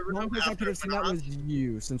reactor room, I could have seen that was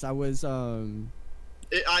you, since I was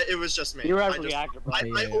It was just me. You were at the reactor. I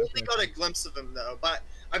only got a glimpse of him though, but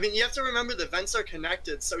I mean, you have to remember the vents are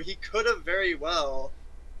connected, so he could have very well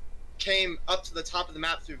came up to the top of the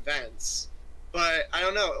map through vents. But I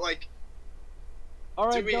don't know, like. All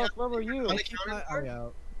right, Ghost, where were you?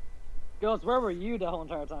 Ghost, where were you the whole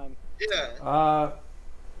entire time? Yeah.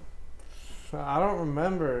 I don't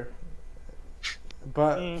remember.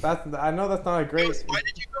 But I know that's not a great. Ghost, why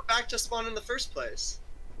did you go back to spawn in the first place?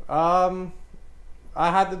 I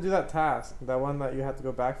had to do that task, that one that you had to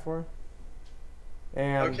go back for.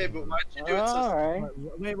 And okay, but why did you do it so right.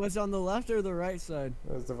 Wait, was it on the left or the right side?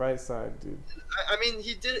 It was the right side, dude. I mean,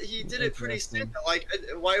 he did it pretty soon. Like,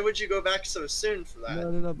 why would you go back so soon for that?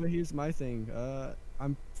 No, but here's my thing.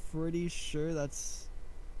 I'm pretty sure that's...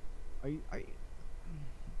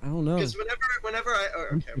 I don't know. Because whenever we're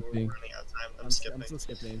running out of time. I'm skipping. I'm still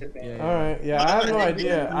skipping. Yeah. All right. Yeah, I have no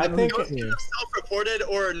idea. I think Ghost could have self-reported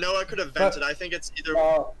or Noah could have vented. I think it's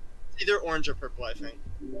either orange or purple. I think.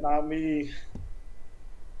 Not me.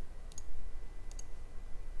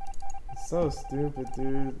 So stupid,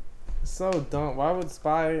 dude. So dumb. Why would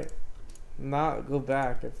Spy not go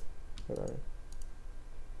back if whatever?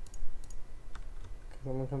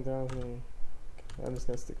 Someone come down with me. I'm just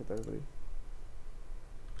gonna stick with everybody.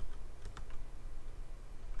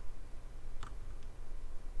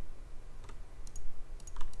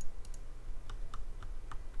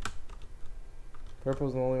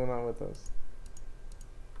 Purple's the only one not with us.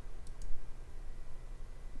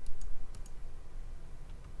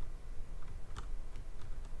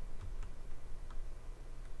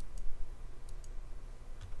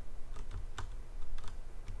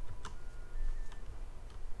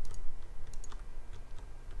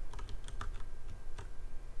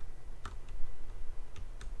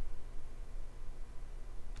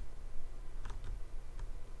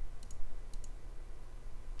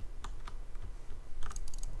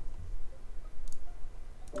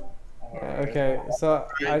 Okay, so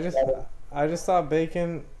I just saw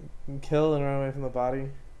Bacon kill and run away from the body.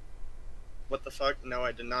 What the fuck? No,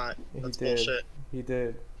 I did not. That's he did. Bullshit. He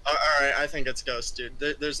did. Alright, I think it's Ghost, dude.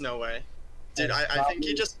 There's no way. Dude, I think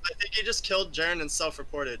he just killed Jaren and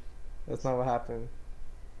self-reported. That's not what happened.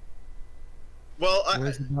 Well,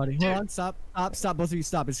 where's the body? Hold on, stop, both of you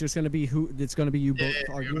stop. It's just gonna be it's gonna be you both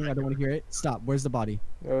arguing. I don't want to hear it. Stop. Where's the body?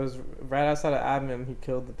 It was right outside of admin. He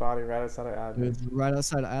killed the body right outside of admin. It was right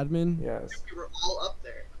outside of admin? Yes. We were all up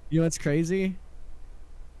there. You know what's crazy?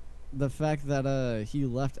 The fact that he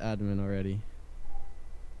left admin already.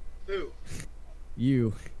 Who?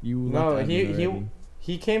 You no, left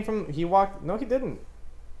he came from, he walked, no he didn't.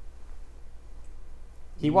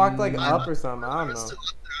 He walked like up or something, I don't know.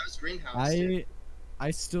 I was greenhouse. I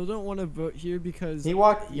still don't want to vote here because he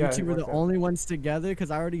walked. You two were the only ones together because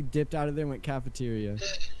I already dipped out of there and went cafeteria.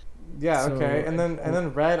 Yeah. So, okay. And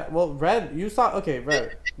then Red. Well, Red. You saw. Okay,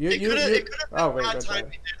 Red. It could have been bad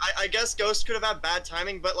timing. I guess Ghost could have had bad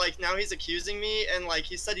timing, but like now he's accusing me and like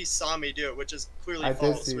he said he saw me do it, which is clearly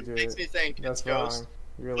false, which makes me think it's Ghost.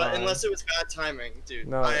 You're but lying. Unless it was bad timing, dude.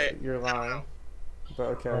 No, you're lying. But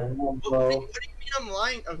okay. What do you mean I'm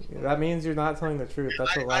lying? Okay. That means you're not telling the truth.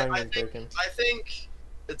 That's what lying means, Bacon. I think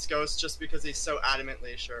it's Ghost just because he's so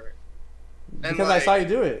adamantly sure. And because like, I saw you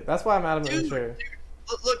do it. That's why I'm adamantly sure. Dude,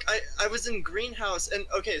 look, I was in greenhouse and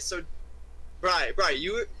okay, so Bri,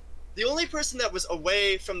 you were the only person that was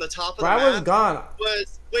away from the top of the map. Was gone.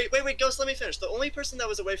 Wait, Ghost, let me finish. The only person that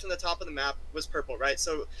was away from the top of the map was Purple, right?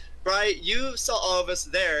 So Bri, you saw all of us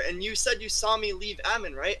there, and you said you saw me leave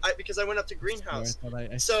admin, right? Because I went up to greenhouse. Are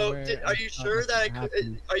you sure that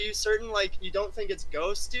are you certain like you don't think it's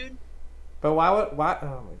Ghost, dude? But why? Oh my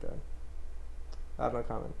god. I have no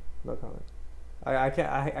comment. No comment. I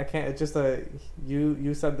can't. It's just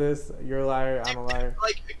you said this. You're a liar. I'm a liar.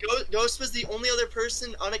 Like Ghost was the only other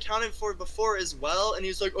person unaccounted for before as well, and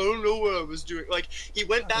he's like, I don't know what I was doing. Like he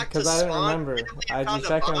went back to spawn. Because I didn't remember. I just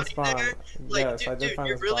checked on spawn. Like, yes, I did find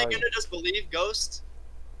you're this really body. gonna just believe Ghost?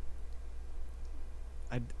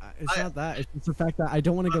 It's not that. It's the fact that I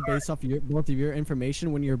don't want to go based off both of your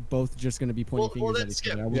information when you're both just going to be pointing fingers at each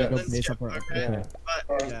other. I want to go based off our...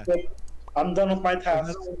 Okay. I'm done with my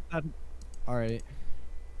task. Alright.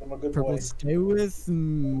 I'm a good Purple, boy. stay with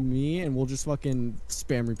me and we'll just fucking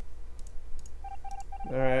spam...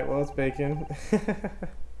 Alright, well, it's bacon.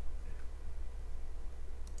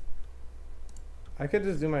 I could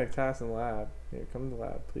just do my task in the lab. Here, come to the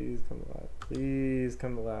lab. Please come to the lab. Please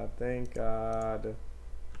come to the lab. Thank God.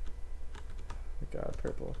 Thank God,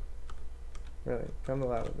 Purple. Really, come to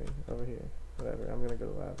the lab with me. Over here. Whatever, I'm gonna go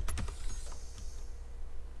to the lab.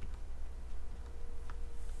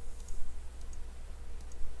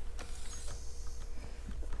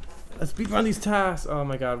 Let's speed run these tasks. Oh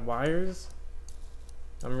my God, wires?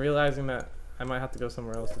 I'm realizing that I might have to go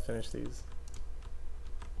somewhere else to finish these.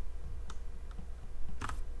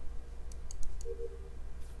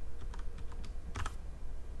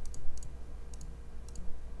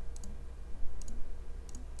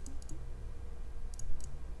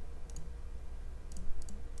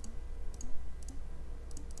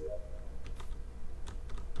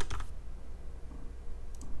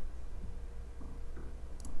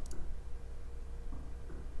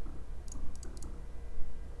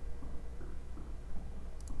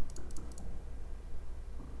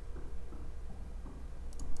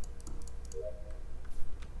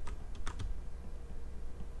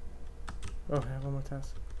 Oh, I have one more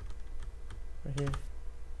task. Right here.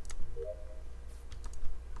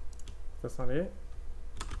 That's not it?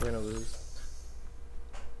 We're gonna lose.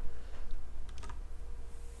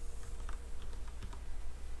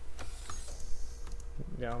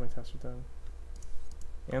 Yeah, all my tasks are done.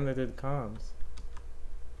 And they did comms.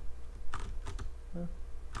 Oh,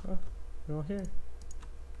 you're all here.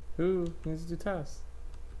 Who needs to do tasks?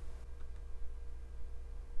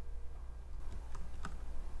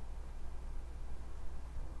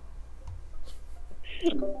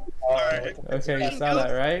 Alright. Okay, you saw that,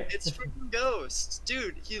 right? It's freaking Ghost.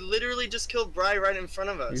 Dude, he literally just killed Bri right in front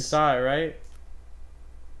of us. You saw it, right?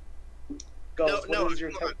 Ghost, no, what is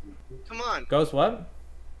your come on. Ghost, what?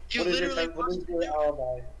 You literally what is your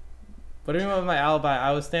alibi? What do you mean with my alibi?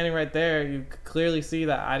 I was standing right there. You could clearly see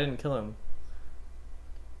that I didn't kill him.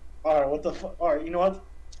 Alright, what the fuck? Alright, you know what?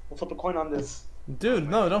 We'll flip a coin on this. Dude,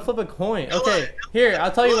 no, don't flip a coin. Okay, here,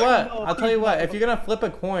 I'll tell you what. I'll tell you what. If you're gonna flip a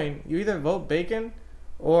coin, you either vote bacon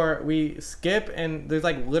or we skip and there's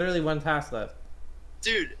like literally one task left.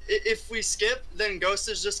 Dude, if we skip, then Ghost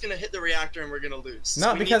is just gonna hit the reactor and we're gonna lose.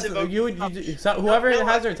 No, because whoever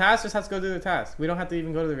has their task just has to go do the task. We don't have to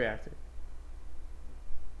even go to the reactor.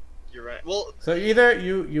 You're right. Well, so either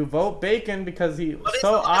you vote bacon because he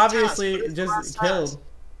so obviously just killed.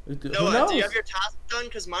 Who knows? Do you have your task done?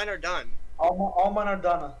 Because mine are done. All mine are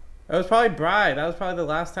done. It was probably Bri. That was probably the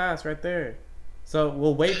last task right there. So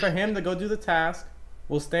we'll wait for him to go do the task.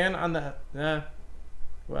 We'll stand on the...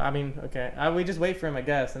 well, I mean, okay. We just wait for him, I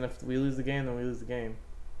guess. And if we lose the game, then we lose the game.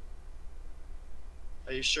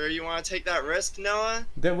 Are you sure you want to take that risk, Noah?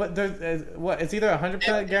 What? It's either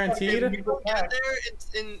 100% guaranteed? If we don't get there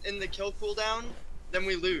in the kill cooldown, then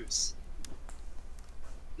we lose.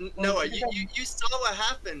 Noah, you saw what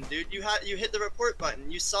happened, dude. You hit the report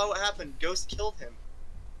button. You saw what happened. Ghost killed him.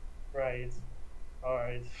 Right. All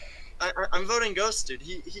right. I'm voting Ghost, dude.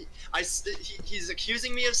 He's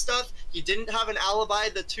accusing me of stuff. He didn't have an alibi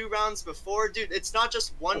the 2 rounds before, dude. It's not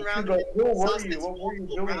just one round. What were you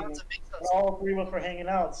doing? All 3 of us were hanging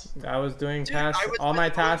out. I was doing tasks, all my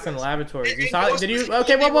tasks in the laboratory. You saw it? Did you?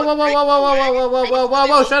 Okay, whoa!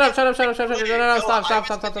 Shut up! No, stop!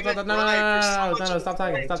 No, stop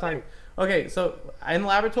talking. Okay, so in the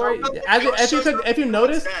laboratory, if you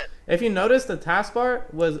noticed, the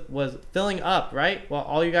taskbar was filling up, right? While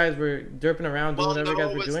all you guys were derping around doing whatever you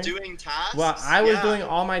guys were doing. Well, I was doing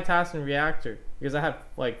all my tasks in reactor because I had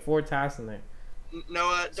like 4 tasks in there.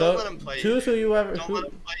 Noah, don't let him play you. Choose who you ever. Don't let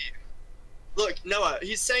him play you. Look, Noah,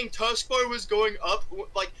 he's saying taskbar was going up.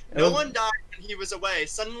 Like no one died when he was away.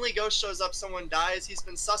 Suddenly, Ghost shows up, someone dies. He's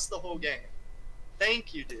been sus the whole game.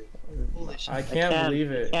 Thank you, dude. Holy shit. I can't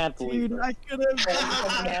believe it. Dude, I could have done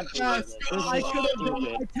my task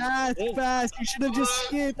fast. You should have just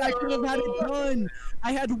skipped. I could have had it done.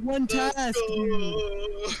 I had 1 task, dude.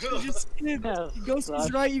 You just skipped. Ghost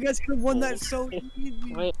is right. You guys could have won that so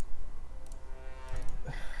easy. Wait.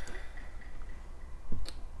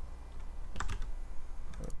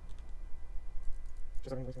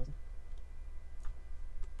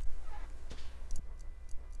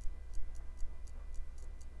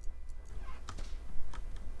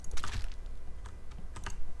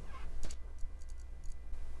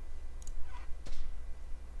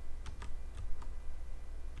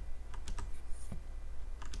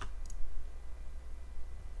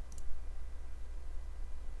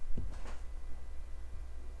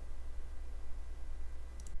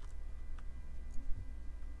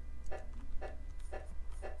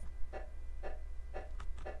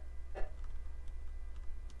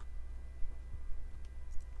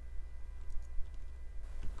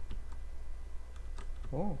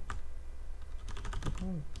 Oh.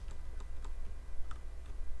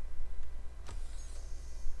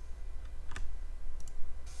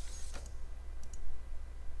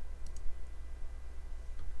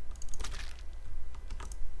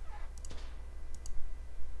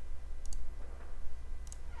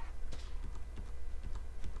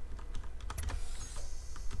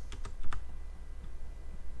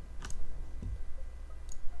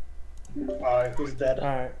 Alright, who's dead?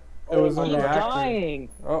 Alright. It was on reactor. Dying.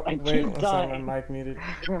 Oh, wait, one second, my mic muted.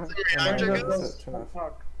 Reactor goes?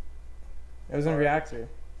 It was in reactor.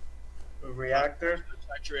 Reactor?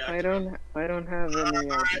 I don't have any.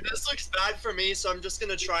 Alright, this looks bad for me, so I'm just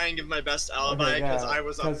gonna try and give my best alibi because I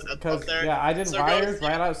was up there. Yeah, I did wires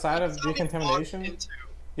right outside of decontamination.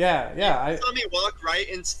 Yeah, You saw me walk right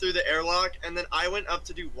through the airlock, and then I went up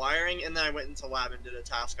to do wiring, and then I went into lab and did a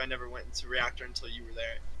task. I never went into reactor until you were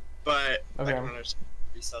there. But I can understand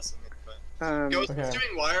recessing it. But Ghost was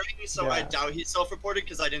doing wiring, so I doubt he self-reported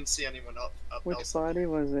because I didn't see anyone up. Which body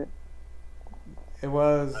was it? It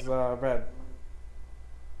was red.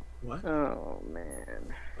 What? Oh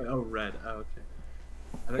man. Oh, red. Oh, okay.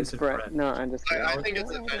 I think it's Brett. No, I'm just. I think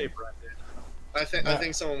it's a Brett. I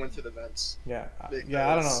think someone went through the vents. Yeah, I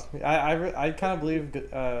don't know. I kind of believe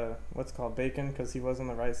what's it called Bacon because he was on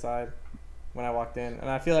the right side when I walked in,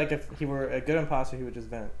 and I feel like if he were a good imposter, he would just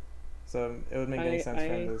vent. So it would make any sense for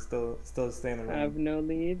him to still stay in the room. I have no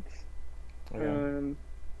leads. Okay.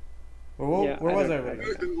 Where was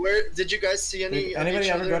everybody? Where did you guys see anybody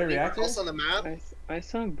ever go to reactor? Else on the map? I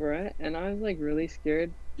saw Brett, and I was like really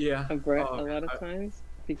scared. Of Brett a lot of times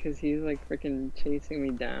because he's like freaking chasing me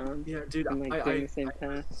down. Yeah, dude. And like doing the same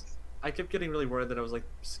tasks. I kept getting really worried that I was like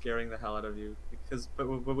scaring the hell out of you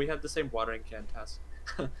but we had the same watering can task.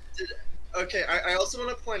 Okay, I also want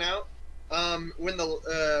to point out. When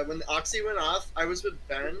the Oxy went off, I was with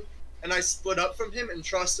Ben, and I split up from him and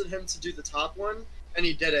trusted him to do the top one, and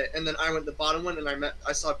he did it. And then I went the bottom one, and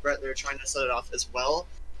I saw Brett there trying to set it off as well.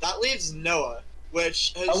 That leaves Noah,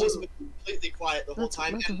 which has just been completely quiet the whole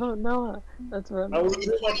time. Let's vote Noah. That's right. I was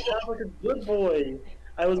like a good boy.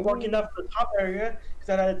 I was walking up to the top area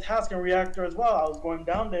because I had a task in reactor as well. I was going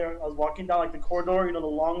down there. I was walking down like the corridor, you know, the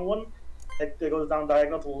long one that goes down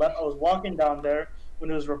diagonal to the left. I was walking down there when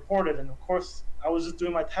it was reported, and of course I was just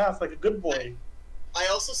doing my task like a good boy. I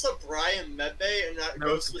also saw Brian Medbay, and that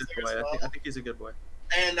Ghost was there as well. I think he's a good boy.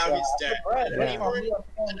 And now he's dead. Did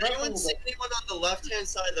anyone see anyone on the left-hand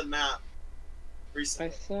side of the map recently?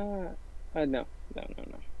 I saw. No.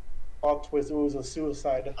 Plot twist, it was a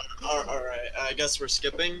suicide. Alright, I guess we're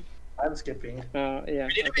skipping. I'm skipping. Yeah.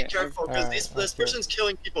 We need to be careful because this person's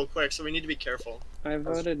killing people quick, so we need to be careful. I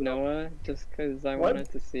voted Noah just because I wanted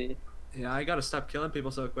to see. Yeah, I gotta stop killing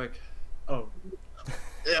people so quick. Oh.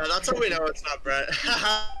 Yeah, that's how we know it's not Brett.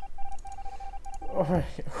 Alright.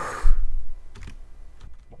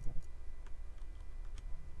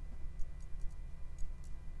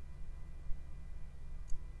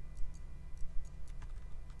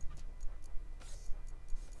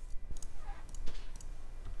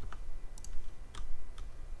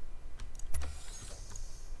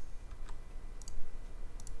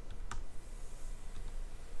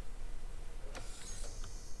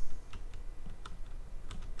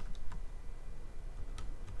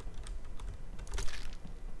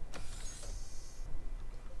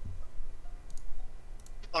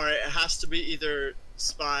 Alright, it has to be either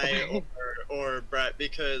Spy or Brett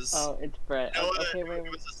because it's Brett. Okay, wait. It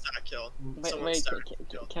was a stat kill.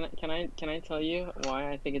 Can I tell you why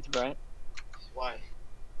I think it's Brett? Why?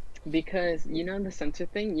 Because you know the sensor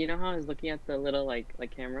thing. You know how I was looking at the little like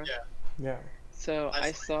camera. Yeah. So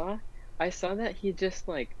I saw that he just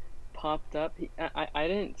like popped up. I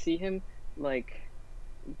didn't see him like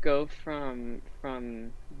go from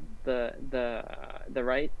the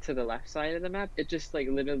right to the left side of the map. It just like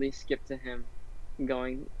literally skipped to him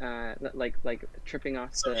going like tripping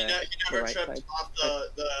off the he never right tripped side. off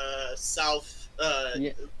the south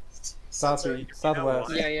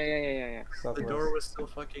southwest. Yeah. The door was still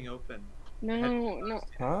fucking open. No.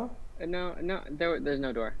 Huh? No, there's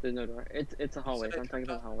no door. There's no door. It's a hallway. I'm talking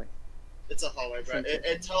about the hallway. It's a hallway, bro.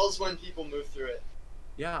 It tells when people move through it.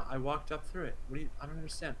 Yeah, I walked up through it. What do you? I don't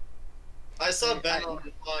understand. I saw Ben on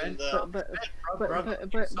the.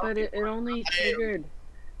 But it only triggered.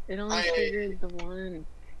 It only triggered the one.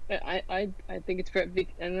 I think it's Brett,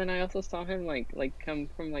 and then I also saw him like come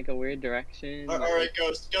from like a weird direction. All right,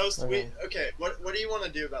 Ghost. Okay. What do you want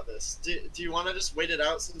to do about this? Do you want to just wait it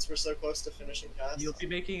out since we're so close to finishing cast? You'll be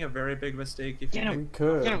making a very big mistake if you. We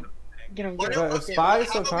could. Get him. But Spy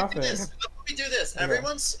is so confident. How about we do this?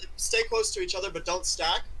 Everyone stay close to each other, but don't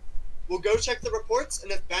stack. We'll go check the reports,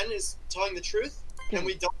 and if Ben is telling the truth, and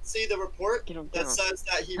we don't see the report that says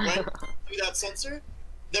that he went through that sensor,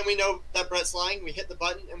 then we know that Brett's lying. We hit the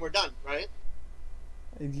button, and we're done, right?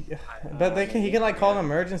 Yeah. But he can like call an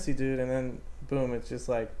emergency, dude, and then boom, it's just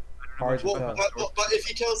like hard to tell. But if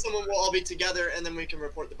he kills someone, we'll all be together, and then we can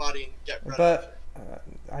report the body and get Brett. But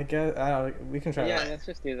I guess we can try that. Yeah, let's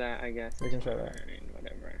just do that. I guess we can try that.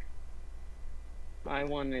 Whatever. I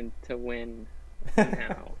wanted to win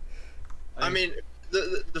now. I mean,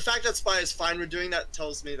 the fact that Spy is fine with doing that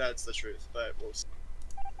tells me that it's the truth, but we'll see.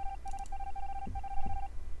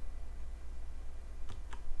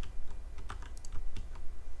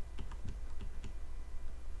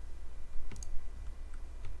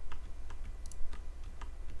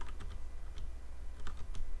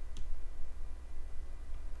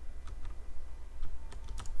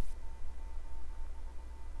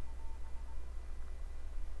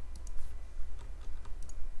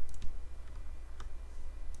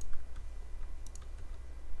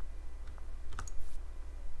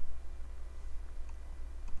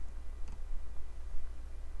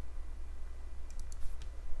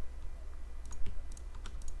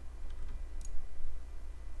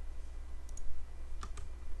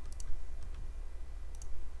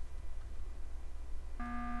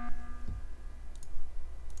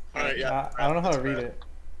 Alright, yeah. I don't know how to read it.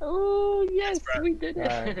 Oh, yes, we did it.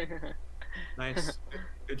 Right. Nice.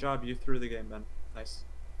 Good job. You threw the game, Ben. Nice.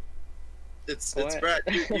 It's Brett.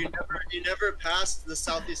 You never passed the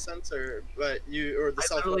southeast sensor, but the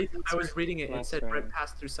southwest sensor. I was reading it. It said Brett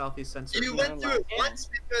passed through southeast sensor. You went through it once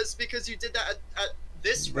because you did that at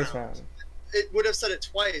this round. It would have said it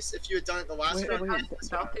twice if you had done it the last round.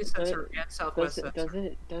 Southeast sensor and southwest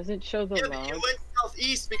sensor. Does it show the log? You went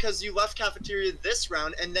southeast because you left cafeteria this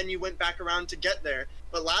round, and then you went back around to get there.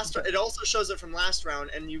 But it also shows it from last round,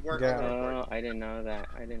 and you weren't on the report. Oh, I didn't know that.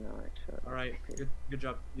 I didn't know it showed. All right, good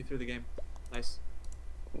job. You threw the game. Nice.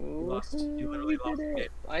 You lost. You literally lost the game.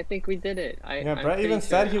 I think we did it. Brett even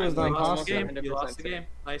said he was the imposter. You lost the game.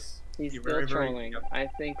 Nice. He's still trolling. I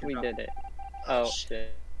think we did it. Oh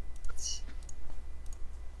shit.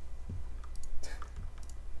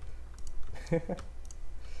 Let's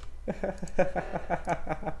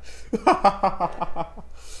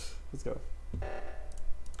go.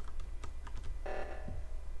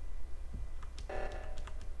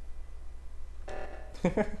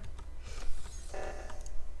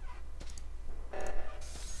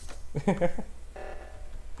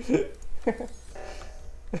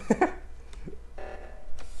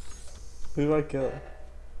 Who do I kill?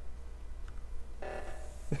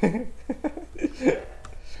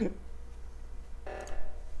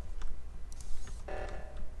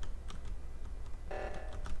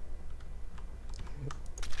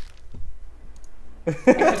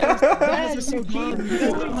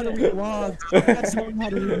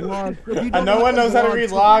 No one knows how to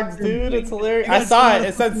read logs, dude. It's hilarious. I saw it.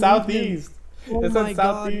 It said southeast. It said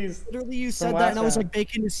southeast. Literally, you said that, and I was like,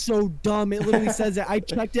 "Bacon is so dumb." It literally says it. I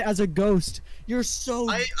checked it as a ghost. You're so.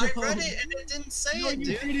 I read it and it didn't say it,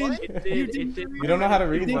 dude. What? You don't know how to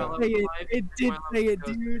read them. It did say it,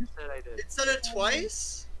 dude. It said it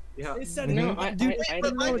twice. Yeah. It said no, dude. I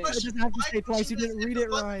didn't know it doesn't have to say twice. You didn't read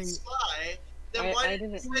it right. Then why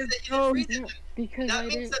didn't you say that you didn't read it? Because that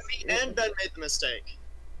means that me and Ben made the mistake.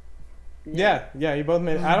 Yeah, you both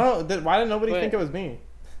made it. I don't know. Why did nobody think it was me?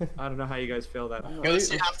 I don't know how you guys feel that.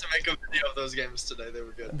 Ghost, you have to make a video of those games today. They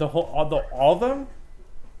were good. All of them?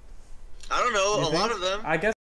 I don't know. A lot of them. I guess.